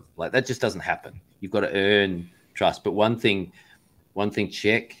trust them. Like, that just doesn't happen. You've got to earn trust. But one thing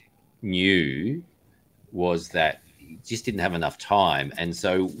Check knew was that he just didn't have enough time, and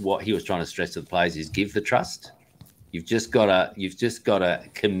so what he was trying to stress to the players is give the trust. You've just got to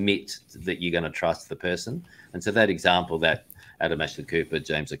commit that you're going to trust the person. And so that example, that Adam Ashley Cooper,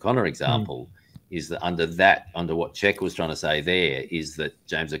 James O'Connor example, is that under what Check was trying to say there, is that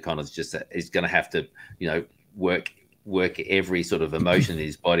James O'Connor is going to have to, work every sort of emotion in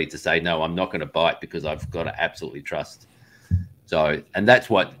his body to say, no, I'm not going to bite, because I've got to absolutely trust. So, and that's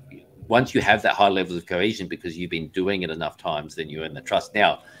what, once you have that high level of cohesion, because you've been doing it enough times, then you earn the trust.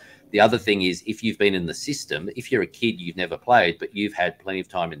 Now, the other thing is, if you've been in the system, if you're a kid, you've never played, but you've had plenty of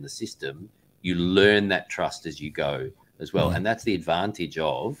time in the system, you learn that trust as you go as well. And that's the advantage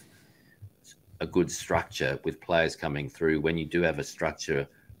of a good structure with players coming through. When you do have a structure,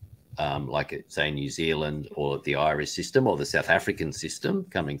 like say New Zealand or the Irish system or the South African system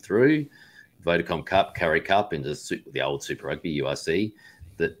coming through, Vodacom Cup, Curry Cup, into the old Super Rugby, URC,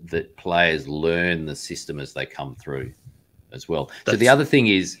 that players learn the system as they come through as well. So the other thing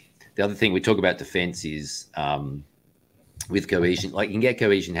we talk about defense is with cohesion, like you can get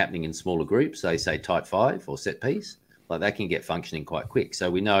cohesion happening in smaller groups, say tight 5 or set piece, like that can get functioning quite quick. So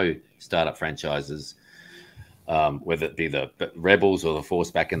we know startup franchises, whether it be the Rebels or the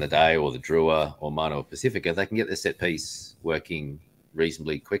Force back in the day, or the Drua or Mano Pacifica, they can get their set piece working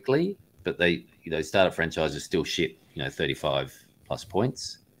reasonably quickly, but startup franchises still ship 35 plus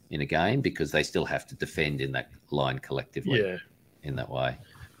points in a game, because they still have to defend in that line collectively in that way.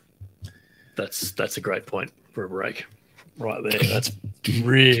 That's a great point for a break. right there. That's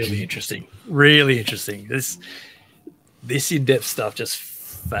really interesting. Really interesting. This in-depth stuff just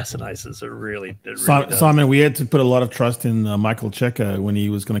fascinates us. It really does. Simon, we had to put a lot of trust in Michael Checa when he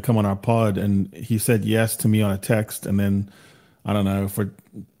was going to come on our pod, and he said yes to me on a text, and then I don't know, for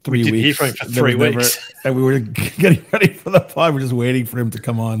 3 weeks. Hear from him for 3 weeks. And we were getting ready for the pod. We're just waiting for him to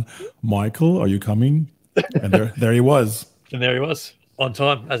come on. Michael, are you coming? And there he was. And there he was, on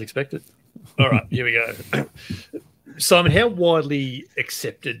time, as expected. All right, here we go. Simon, how widely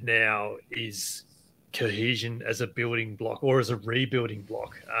accepted now is cohesion as a building block or as a rebuilding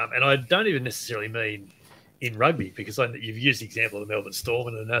block? And I don't even necessarily mean in rugby, because you've used the example of the Melbourne Storm,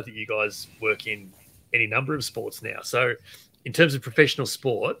 and I know that you guys work in any number of sports now. So in terms of professional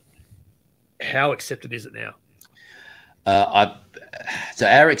sport, how accepted is it now? So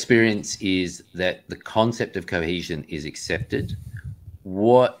our experience is that the concept of cohesion is accepted.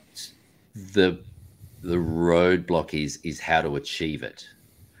 What the roadblock is how to achieve it.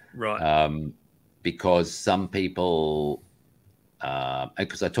 Right. Because some people,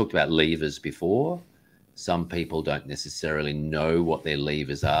 because I talked about levers before, some people don't necessarily know what their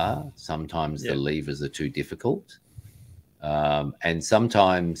levers are. Sometimes the levers are too difficult. And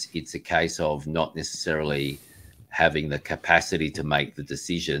sometimes it's a case of not necessarily having the capacity to make the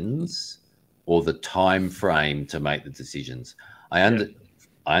decisions or the time frame to make the decisions. I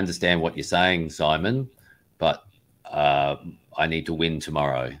understand what you're saying, Simon, but I need to win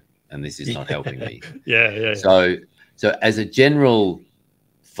tomorrow, and this is not helping me. So as a general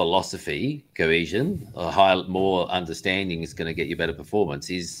philosophy, cohesion, more understanding is going to get you better performance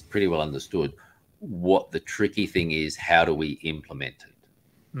is pretty well understood. What the tricky thing is, how do we implement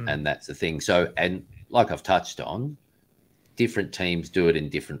it? And that's the thing. So, and like I've touched on, different teams do it in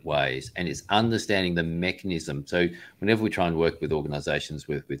different ways, and it's understanding the mechanism. So whenever we try and work with organizations,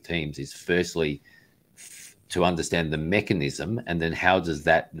 with teams, is firstly to understand the mechanism, and then how does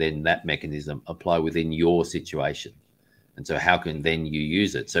that mechanism apply within your situation? And so how can then you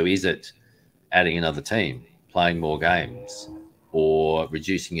use it? So is it adding another team, playing more games, or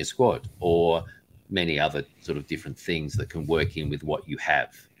reducing your squad, or many other sort of different things that can work in with what you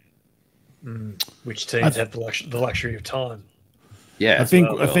have? Which teams have the luxury of time? Yeah, I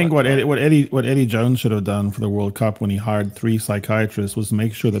think what Eddie Jones should have done for the World Cup when he hired 3 psychiatrists was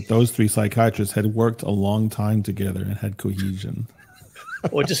make sure that those 3 psychiatrists had worked a long time together and had cohesion,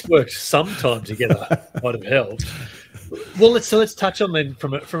 or just worked some time together. Might have helped. Well, let's touch on then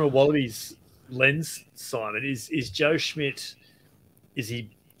from a Wallabies lens, Simon. Is Joe Schmidt, is he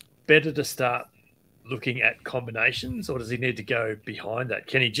better to start looking at combinations, or does he need to go behind that?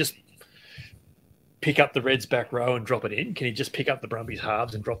 Can he just pick up the Reds back row and drop it in? Can he just pick up the Brumbies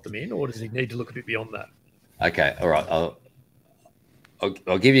halves and drop them in, or does he need to look a bit beyond that? Okay, all right.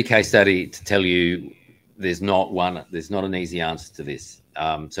 I'll give you a case study to tell you there's not an easy answer to this.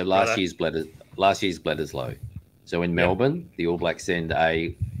 So last year's Bledisloe. So in Melbourne, the All Blacks send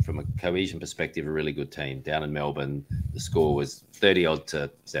from a cohesion perspective, a really good team. Down in Melbourne, the score was 30-odd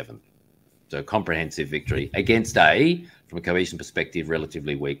to 7. So a comprehensive victory against from a cohesion perspective,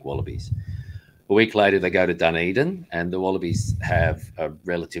 relatively weak Wallabies. A week later, they go to Dunedin, and the Wallabies have a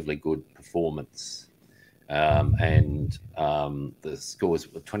relatively good performance. And the score was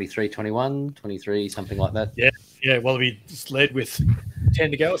 23-21, 23, something like that. Yeah. Wallabies led with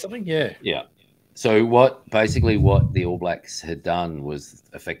 10 to go or something. Yeah. So what the All Blacks had done was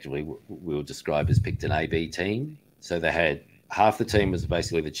effectively we'll describe as picked an A-B team. So they had half the team was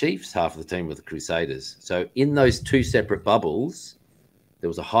basically the Chiefs, half of the team were the Crusaders. So in those 2 separate bubbles, there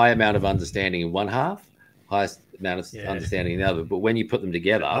was a high amount of understanding in one half, highest amount of understanding in the other. But when you put them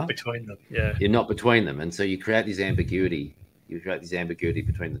together, not between them. You're not between them. And so you create this ambiguity.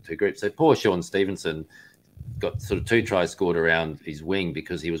 Between the 2 groups. So poor Sean Stevenson got sort of 2 tries scored around his wing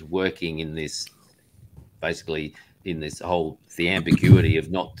because he was working in this, basically in this the ambiguity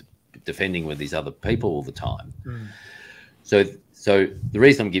of not defending with these other people all the time. So the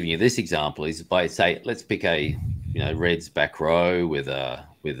reason I'm giving you this example is by let's pick a Reds back row with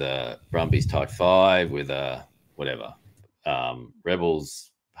a Brumbies tight 5 with a whatever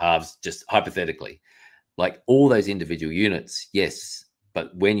Rebels halves, just hypothetically, like all those individual units, yes,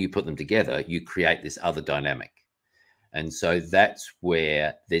 but when you put them together, you create this other dynamic, and so that's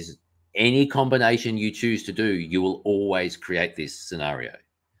where there's any combination you choose to do, you will always create this scenario.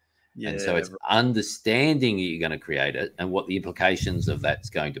 And so it's understanding you're going to create it and what the implications of that's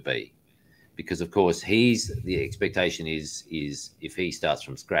going to be. Because, of course, the expectation is if he starts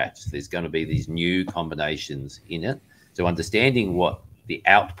from scratch, there's going to be these new combinations in it. So understanding what the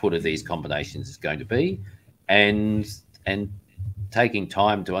output of these combinations is going to be and taking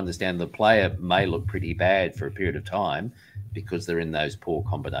time to understand the player may look pretty bad for a period of time because they're in those poor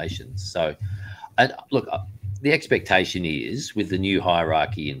combinations. So, and look, the expectation is with the new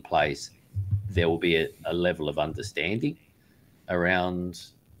hierarchy in place, there will be a level of understanding around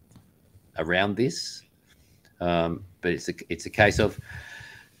this. But it's a case of,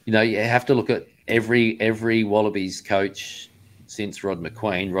 you know, you have to look at every Wallabies coach since Rod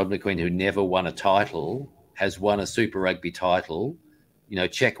McQueen, who never won a title, has won a Super Rugby title. You know,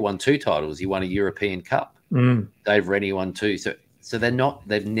 Czech won 2 titles. He won a European Cup. Dave Rennie won 2. So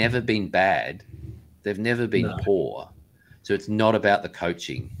they've never been bad. They've never been poor. So it's not about the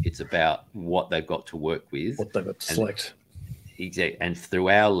coaching. It's about what they've got to work with. What they've got to select. Exactly. And through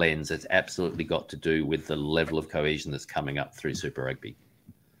our lens, it's absolutely got to do with the level of cohesion that's coming up through Super Rugby.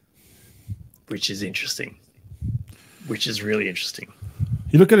 Which is interesting. Which is really interesting.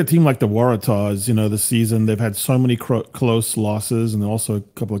 You look at a team like the Waratahs, you know, this season, they've had so many close losses and also a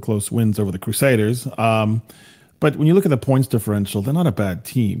couple of close wins over the Crusaders. But when you look at the points differential, they're not a bad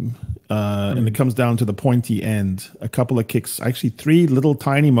team. And it comes down to the pointy end. A couple of kicks, actually 3 little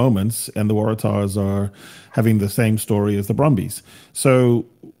tiny moments, and the Waratahs are having the same story as the Brumbies. So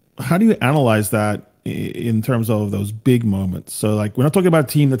how do you analyze that in terms of those big moments? So, like, we're not talking about a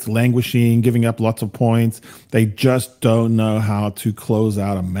team that's languishing, giving up lots of points. They just don't know how to close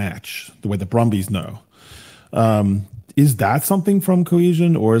out a match the way the Brumbies know. Is that something from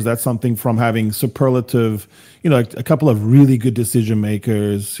cohesion, or is that something from having superlative, you know, a couple of really good decision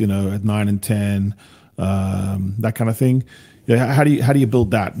makers, you know, at 9 and 10, that kind of thing? Yeah, how do you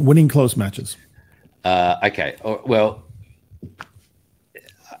build that winning close matches? Okay, well,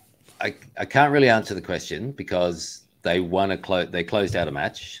 I can't really answer the question because they closed out a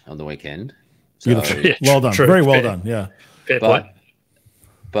match on the weekend. So, beautiful, well done, very well done. Yeah,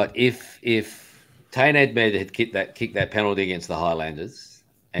 but if Tane Edmed had kicked that penalty against the Highlanders,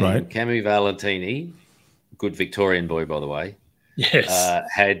 and Camu Valentini, good Victorian boy by the way, yes,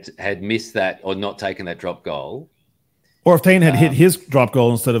 had missed that or not taken that drop goal, or if Tane had hit his drop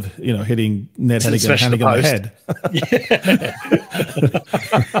goal instead of, you know, hitting Ned Hannigan on the head.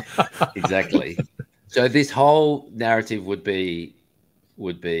 Exactly. So this whole narrative would be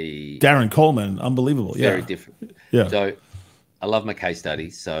Darren Coleman, unbelievable, very different. Yeah. So I love my case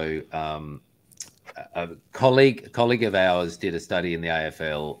studies. So a colleague of ours did a study in the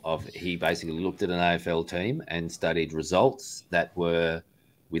AFL he basically looked at an AFL team and studied results that were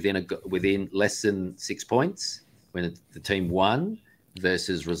within less than 6 points when the team won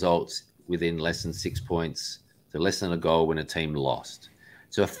versus results within less than 6 points, so less than a goal when a team lost.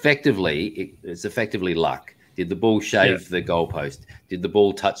 So effectively, it's effectively luck. Did the ball shave the goalpost? Did the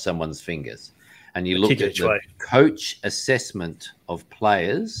ball touch someone's fingers? And you looked at the coach assessment of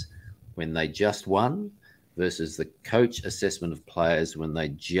players when they just won versus the coach assessment of players when they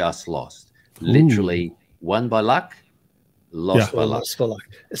just lost. Literally won by luck, lost by luck.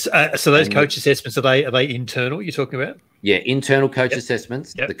 So those coach assessments, are they internal you're talking about? Yeah, internal coach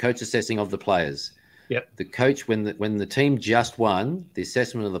assessments, the coach assessing of the players. The coach, when the team just won, the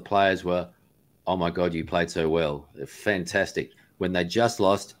assessment of the players were, oh my God, you played so well. Fantastic. When they just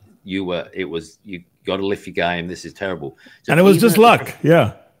lost, you got to lift your game. This is terrible. So, and it was just luck.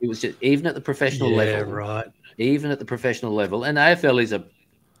 It was just, even at the professional level. Right. Even at the professional level. And AFL is a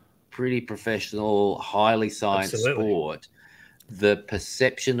pretty professional, highly science sport. The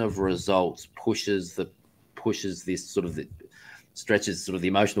perception of results pushes this sort of stretches sort of the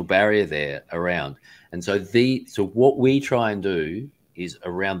emotional barrier there around. And so what we try and do is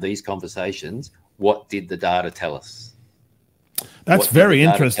around these conversations, what did the data tell us? That's very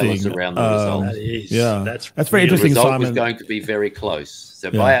interesting. Around the results. That is, yeah, that's very interesting. The result Simon was going to be very close. So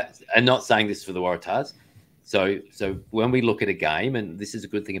and not saying this for the Waratahs. So when we look at a game, and this is a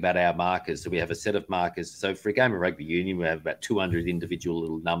good thing about our markers, so we have a set of markers. So for a game of rugby union, we have about 200 individual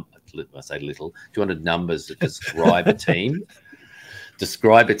little 200 numbers that describe a team.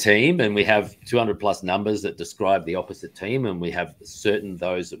 And we have 200 plus numbers that describe the opposite team, and we have certain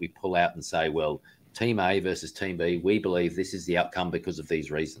those that we pull out and say, well, Team A versus Team B, we believe this is the outcome because of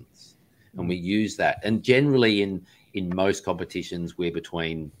these reasons. And we use that. And generally in most competitions, we're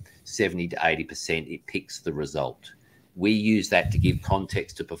between 70 to 80%, it picks the result. We use that to give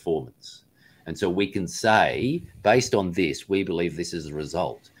context to performance. And so we can say, based on this, we believe this is the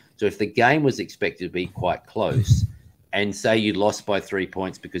result. So if the game was expected to be quite close, and say you lost by 3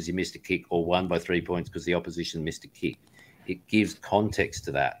 points because you missed a kick, or won by 3 points because the opposition missed a kick, it gives context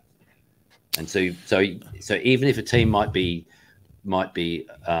to that. And so even if a team might be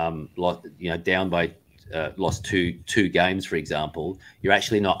down by lost two games, for example, you're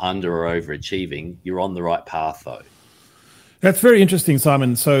actually not under or overachieving. You're on the right path, though. That's very interesting,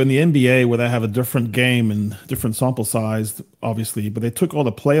 Simon. So in the NBA, where they have a different game and different sample size, obviously, but they took all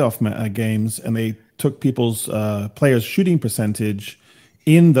the playoff games and they took people's players' shooting percentage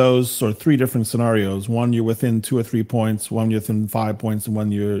in those sort of three different scenarios. One, you're within 2 or 3 points. One, you're within 5 points, and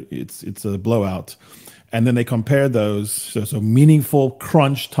one, it's a blowout. And then they compared those, so meaningful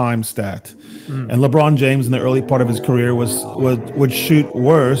crunch time stat. And LeBron James in the early part of his career would shoot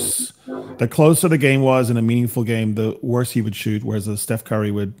worse. The closer the game was in a meaningful game, the worse he would shoot, whereas Steph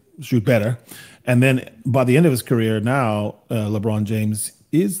Curry would shoot better. And then by the end of his career now, LeBron James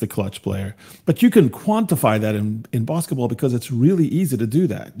is the clutch player. But you can quantify that in basketball because it's really easy to do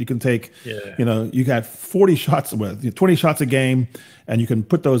that. You can take, you got 40 shots, 20 shots a game, and you can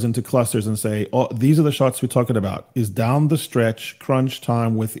put those into clusters and say, oh, these are the shots we're talking about. Is down the stretch, crunch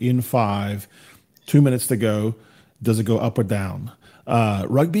time within 5, 2 minutes to go. Does it go up or down?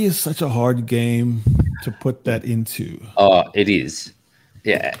 Rugby is such a hard game to put that into. Oh, it is.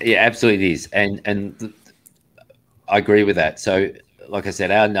 Yeah, absolutely it is. And I agree with that. So, like I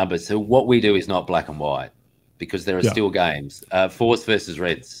said, our numbers. So what we do is not black and white because there are still games. Force versus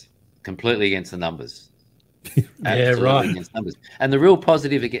Reds, completely against the numbers. Absolutely against numbers. And the real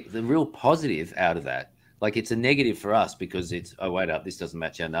positive out of that, like it's a negative for us because it's, oh, wait up, this doesn't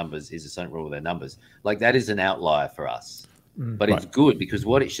match our numbers. Is there something wrong with our numbers? Like that is an outlier for us. But it's good because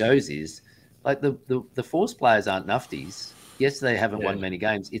what it shows is like the Force players aren't nufties. Yes, they haven't won many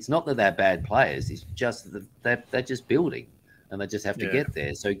games. It's not that they're bad players. It's just that they're just building and they just have to get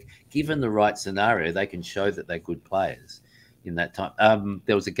there. So given the right scenario, they can show that they're good players in that time.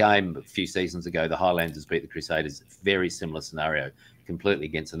 There was a game a few seasons ago, the Highlanders beat the Crusaders, very similar scenario, completely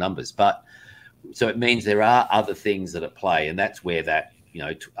against the numbers. But so it means there are other things that at play, and that's where that,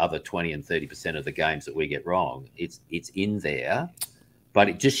 other 20 and 30% of the games that we get wrong, it's in there, but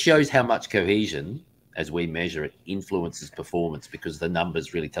it just shows how much cohesion, as we measure it, influences performance because the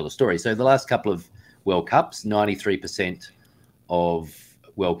numbers really tell a story. So the last couple of World Cups, 93% of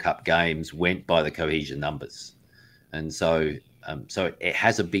World Cup games went by the cohesion numbers. And so it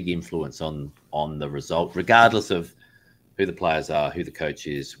has a big influence on the result, regardless of who the players are, who the coach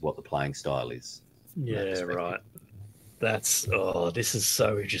is, what the playing style is. Yeah, right. This is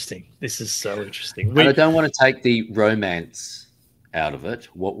so interesting. This is so interesting. And I don't want to take the romance out of it.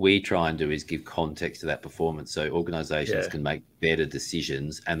 What we try and do is give context to that performance so organizations can make better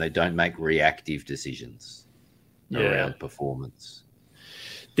decisions and they don't make reactive decisions around performance.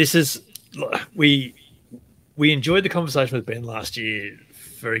 This is, we enjoyed the conversation with Ben last year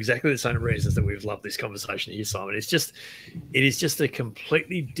for exactly the same reasons that we've loved this conversation here, Simon. It is just a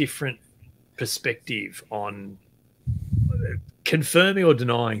completely different perspective on confirming or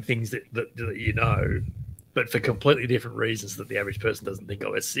denying things that but for completely different reasons that the average person doesn't think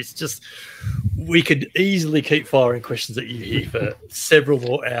of. It's just, we could easily keep firing questions at you here for several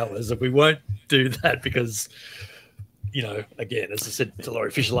more hours, and we won't do that because, again, as I said to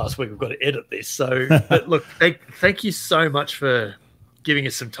Laurie Fisher last week, we've got to edit this. So, but look, thank you so much for giving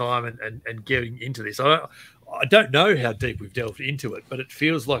us some time and getting into this. I don't know how deep we've delved into it, but it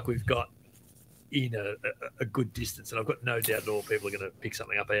feels like we've got in a good distance, and I've got no doubt at all people are going to pick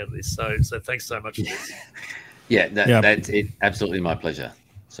something up out of this. So thanks so much for this. That's it. Absolutely my pleasure.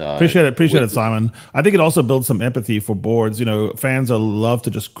 So appreciate it, Simon. I think it also builds some empathy for boards. Fans love to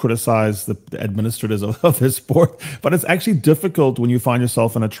just criticize the administrators of this sport, but it's actually difficult when you find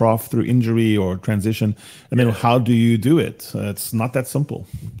yourself in a trough through injury or transition, and then how do you do it? It's not that simple.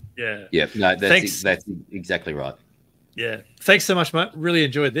 No, that's exactly right. Yeah, thanks so much, mate. Really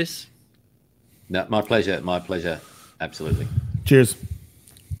enjoyed this. No, my pleasure. My pleasure. Absolutely. Cheers.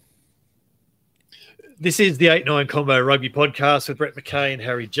 This is the 8-9 Combo Rugby Podcast with Brett McKay and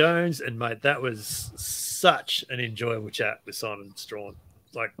Harry Jones. And, mate, that was such an enjoyable chat with Simon Strachan.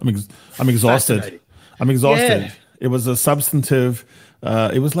 Like, I'm exhausted. Yeah. It was a substantive.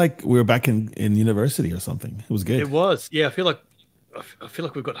 It was like we were back in university or something. It was good. It was. Yeah, I feel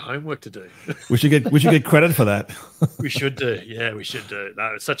like we've got homework to do. We should get credit for that. We should do. Yeah, we should do.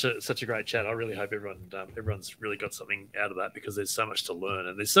 No, it's such a great chat. I really hope everyone's really got something out of that because there's so much to learn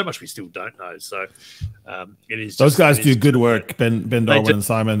and there's so much we still don't know. So it is. Those guys do good work. Ben Darwin and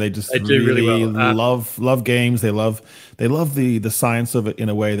Simon. They do really well. Love games. They love the science of it in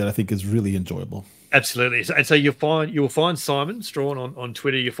a way that I think is really enjoyable. Absolutely. And so you will find Simon Strachan on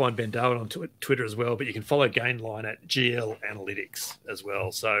Twitter. You'll find Ben Darwin on Twitter as well, but you can follow Gainline at GL Analytics as well.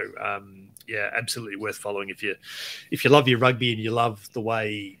 So absolutely worth following if you love your rugby and you love the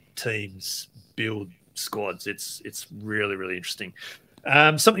way teams build squads. It's really, really interesting.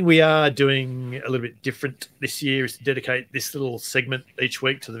 Something we are doing a little bit different this year is to dedicate this little segment each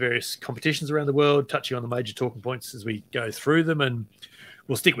week to the various competitions around the world, touching on the major talking points as we go through them. And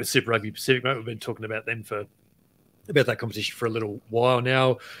we'll stick with Super Rugby Pacific, mate. We've been talking about that competition for a little while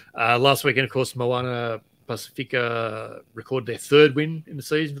now. Last weekend, of course, Moana Pacifica recorded their third win in the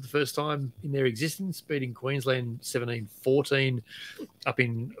season for the first time in their existence, beating Queensland 17-14 up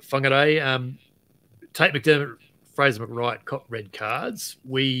in Whangarei. Tate McDermott, Fraser McWright caught red cards.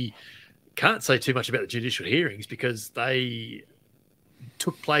 We can't say too much about the judicial hearings because they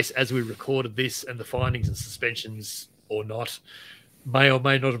took place as we recorded this, and the findings and suspensions or not may or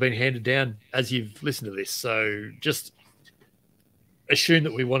may not have been handed down as you've listened to this. So just assume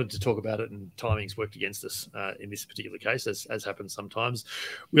that we wanted to talk about it and timings worked against us in this particular case, as happens sometimes.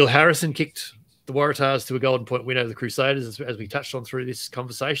 Will Harrison kicked the Waratahs to a golden point win over the Crusaders, as we touched on through this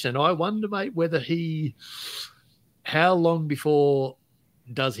conversation. And I wonder, mate, how long before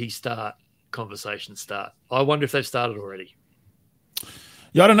does he start? Conversations start. I wonder if they've started already.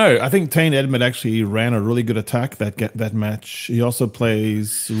 Yeah, I don't know. I think Tane Edmund actually ran a really good attack that match. He also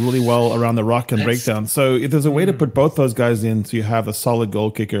plays really well around the rock and breakdown. So if there's a way to put both those guys in so you have a solid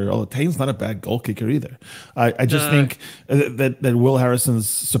goal kicker, although Tane's not a bad goal kicker either. I just think that Will Harrison's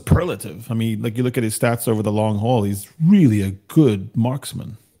superlative. I mean, like you look at his stats over the long haul, he's really a good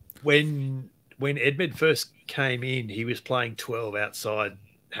marksman. When Edmund first came in, he was playing 12 outside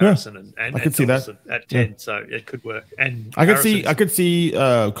Harrison, and I could see that at 10, so it could work. And I could see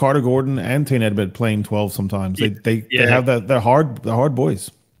Carter Gordon and Tane Edmund playing 12 sometimes. They have that. They're hard boys.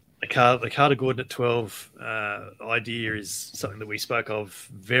 The Carter Gordon at 12 idea is something that we spoke of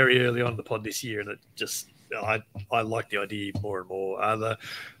very early on in the pod this year, and it just I like the idea more and more. The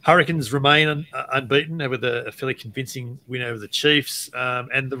Hurricanes remain unbeaten with a fairly convincing win over the Chiefs,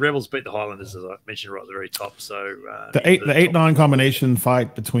 and the Rebels beat the Highlanders, as I mentioned right at the very top. So the 8-9 combination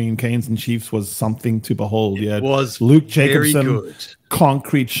fight between Canes and Chiefs was something to behold. It was Luke Jacobson, very good.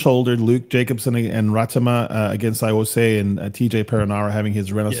 Concrete-shouldered Luke Jacobson and Ratama against Iose, and TJ Perenara having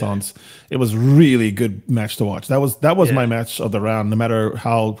his renaissance. It was really good match to watch. That was my match of the round. No matter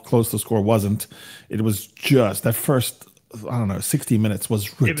how close the score wasn't, it was just that first, I don't know, 60 minutes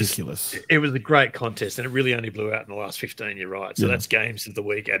was ridiculous. It was a great contest, and it really only blew out in the last 15. You're right. So that's games of the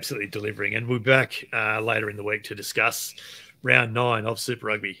week, absolutely delivering. And we'll be back later in the week to discuss round 9 of Super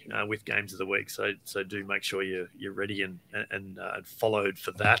Rugby with games of the week. So do make sure you're ready and followed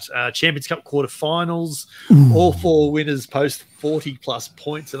for that. Champions Cup quarterfinals, all 4 winners post 40+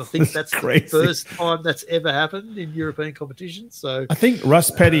 points, and I think that's the first time that's ever happened in European competitions. So I think Russ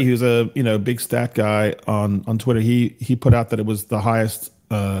Petty, who's a big stat guy on Twitter, he put out that it was the highest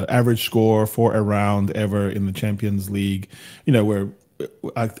average score for a round ever in the Champions League. Where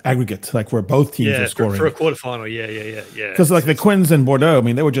aggregate, like where both teams are scoring for a quarterfinal. Yeah. Because like the Quins and Bordeaux, I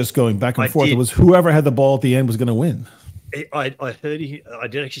mean, they were just going back and forth. It was whoever had the ball at the end was going to win. I heard I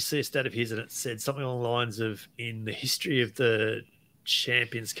did actually see a stat of his, and it said something along the lines of, in the history of the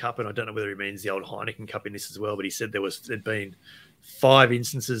Champions Cup, and I don't know whether he means the old Heineken Cup in this as well, but he said there'd been 5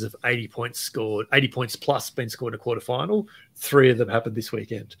 instances of 80 points plus been scored in a quarterfinal. 3 of them happened this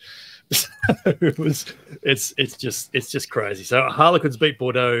weekend. So it's just crazy. So Harlequins beat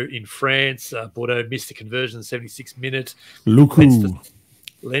Bordeaux in France. Bordeaux missed a conversion in the 76th minute.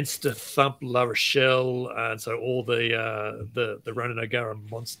 Leinster thumped La Rochelle, and so all the Ronan O'Gara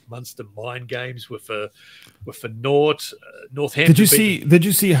Munster mind games were for naught. Northampton. Did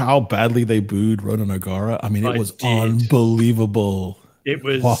you see how badly they booed Ronan O'Gara? I mean, it was unbelievable. It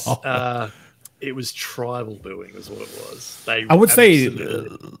was it was tribal booing, is what it was. I would say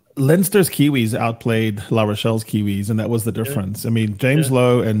Leinster's Kiwis outplayed La Rochelle's Kiwis, and that was the difference. I mean, James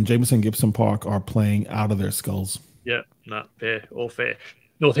Lowe and Jameson Gibson Park are playing out of their skulls. Yeah, no, fair, all fair.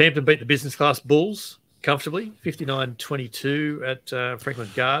 Northampton beat the business class Bulls comfortably, 59-22 at Franklin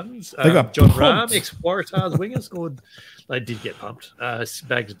Gardens. They got John pumped. Rahm, ex-Waratahs winger, scored. They did get pumped.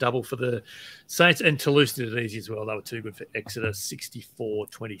 Bagged a double for the Saints, and Toulouse did it easy as well. They were too good for Exeter,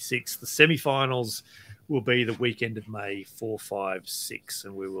 64-26. The semi-finals will be the weekend of May 4, 5, 6,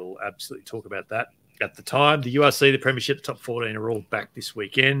 and we will absolutely talk about that at the time. The URC, the Premiership, the top 14 are all back this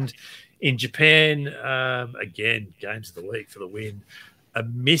weekend. In Japan, again, games of the week for the win. A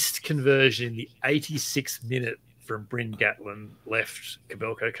missed conversion in the 86th minute from Bryn Gatlin left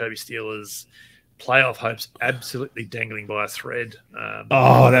Kabelko Kobe Steelers' playoff hopes absolutely dangling by a thread.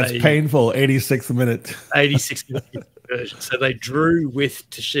 That's painful. 86th minute. 86th minute conversion. So they drew with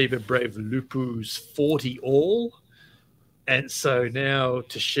Toshiba Brave Lupu's 40 all. And so now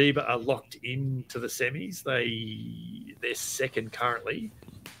Toshiba are locked into the semis. They're second currently.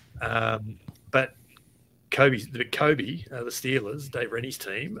 But Kobe, the Steelers, Dave Rennie's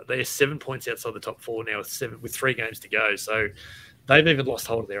team, they're 7 points outside the top 4 now with 3 games to go. So they've even lost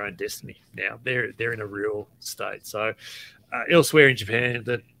hold of their own destiny now. They're in a real state. So elsewhere in Japan,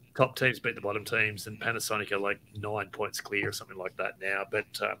 the top teams beat the bottom teams, and Panasonic are like 9 points clear or something like that now. But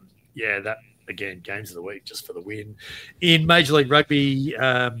that again, games of the week just for the win. In Major League Rugby,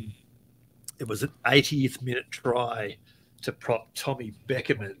 it was an 80th minute try to prop Tommy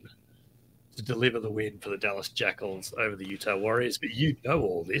Beckerman to deliver the win for the Dallas Jackals over the Utah Warriors. But you know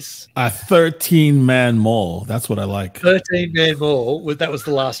all this. A 13-man maul. That's what I like. 13-man maul. That was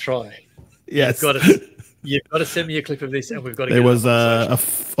the last try. Yes. You've got to send me a clip of this, and we've got to. There was a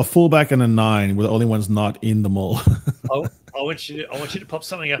fullback and a 9 were the only ones not in the maul. I want you to pop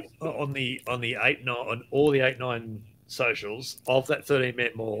something up on the 8-9 on all the 8-9 socials of that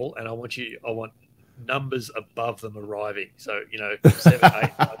 13-man maul, and I want numbers above them arriving. So 7, 8.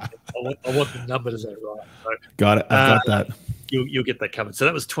 I want the number to say right. So, got it. I've got that. You'll get that covered. So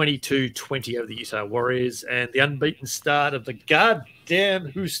that was 22-20 over the Utah Warriors, and the unbeaten start of the goddamn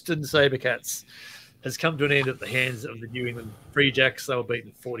Houston Sabercats has come to an end at the hands of the New England Free Jacks. They were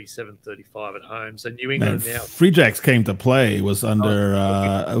beaten 47-35 at home. So New England now. Free Jacks came to play, was under,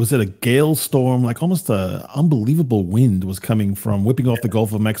 was it a gale storm? Like almost an unbelievable wind was coming from whipping off the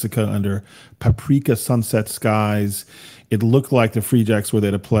Gulf of Mexico under paprika sunset skies. It looked like the Free Jacks were there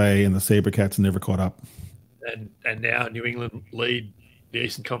to play, and the Sabercats never caught up. And now New England lead the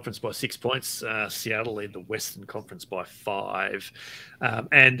Eastern Conference by 6 points. Seattle lead the Western Conference by 5.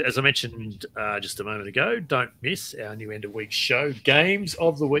 And as I mentioned just a moment ago, don't miss our new end of week show, Games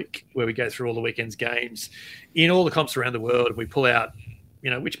of the Week, where we go through all the weekend's games in all the comps around the world. And we pull out,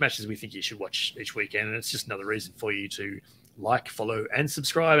 which matches we think you should watch each weekend. And it's just another reason for you to like, follow, and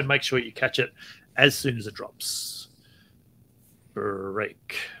subscribe, and make sure you catch it as soon as it drops.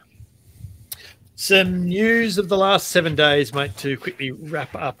 Break. Some news of the last 7 days, mate, to quickly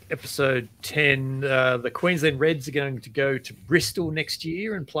wrap up episode 10. The Queensland Reds are going to go to Bristol next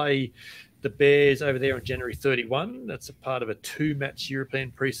year and play the Bears over there on January 31. That's a part of a 2-match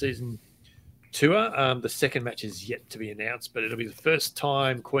European preseason tour. The second match is yet to be announced, but it'll be the first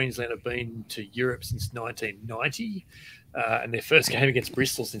time Queensland have been to Europe since 1990, and their first game against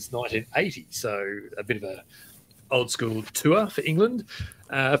Bristol since 1980. So a bit of a old school tour for England.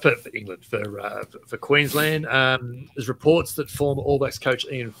 For Queensland. There's reports that former All Blacks coach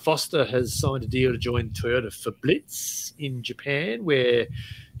Ian Foster has signed a deal to join Toyota for Blitz in Japan, where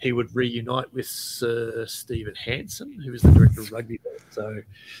he would reunite with Sir Stephen Hansen, who is the director of rugby. So,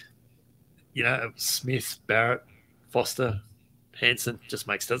 Smith, Barrett, Foster, Hansen just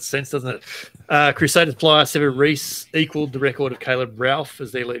makes sense, doesn't it? Crusaders player Sever Reese equalled the record of Caleb Ralph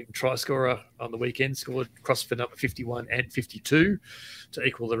as their leading try scorer on the weekend, scored cross for number 51 and 52 to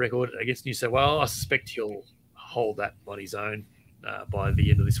equal the record against New South Wales. I suspect he'll hold that on his own by the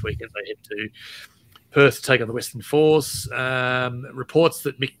end of this weekend. They head to Perth to take on the Western Force. Reports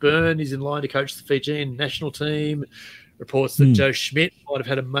that Mick Byrne is in line to coach the Fijian national team. Reports that Joe Schmidt might have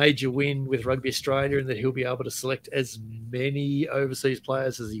had a major win with Rugby Australia and that he'll be able to select as many overseas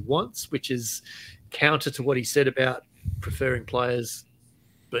players as he wants, which is counter to what he said about preferring players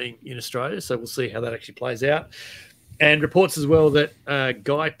being in Australia. So we'll see how that actually plays out. And reports as well that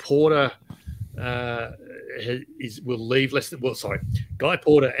Guy Porter will leave Leicester. Well, sorry, Guy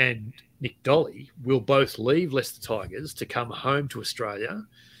Porter and Nick Dolly will both leave Leicester Tigers to come home to Australia.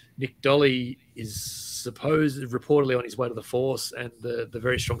 Nick Dolly is reportedly on his way to the Force, and the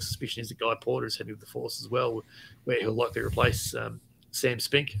very strong suspicion is that Guy Porter is heading to the Force as well, where he'll likely replace Sam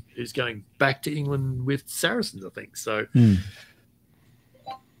Spink, who's going back to England with Saracens, I think. So,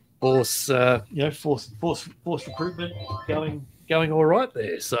 Force recruitment going all right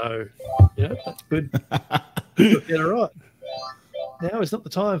there. So, that's good. Get it right. Now is not the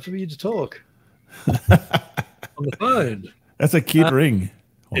time for you to talk on the phone. That's a cute ring.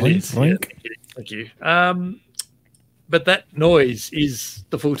 It is. Yeah, thank you. But that noise is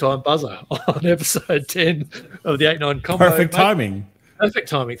the full-time buzzer on episode 10 of the 8-9 Combo. Perfect timing. Perfect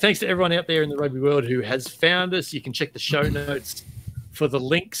timing. Thanks to everyone out there in the rugby world who has found us. You can check the show notes for the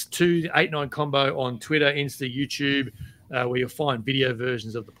links to the 8-9 Combo on Twitter, Insta, YouTube, where you'll find video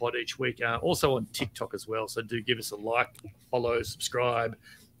versions of the pod each week. Also on TikTok as well. So do give us a like, follow, subscribe.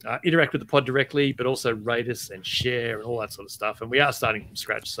 Interact with the pod directly, but also rate us and share and all that sort of stuff. And we are starting from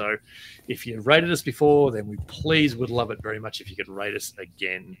scratch. So if you rated us before, then we would love it very much if you could rate us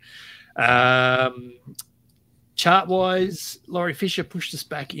again. Chart-wise, Laurie Fisher pushed us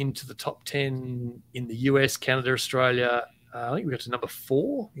back into the top 10 in the US, Canada, Australia. I think we got to number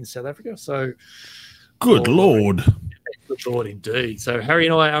 4 in South Africa. So good Lord. Good Lord indeed. So Harry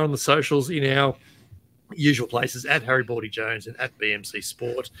and I are on the socials in our usual places at Harry Baldy Jones and at BMC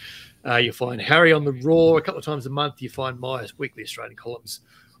Sport. You'll find Harry on the Raw a couple of times a month. You find my weekly Australian columns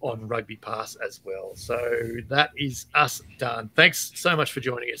on Rugby Pass as well. So that is us done. Thanks so much for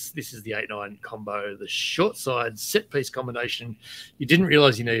joining us. This is the 8-9 combo, the short side set piece combination you didn't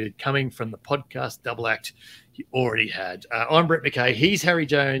realize you needed, coming from the podcast double act you already had. I'm Brett McKay. He's Harry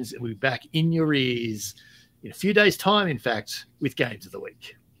Jones, and we'll be back in your ears in a few days' time, in fact, with Games of the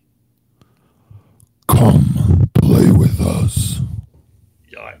Week. Come play with us.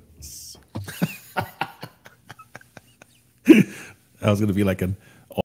 Yikes. That was going to be like an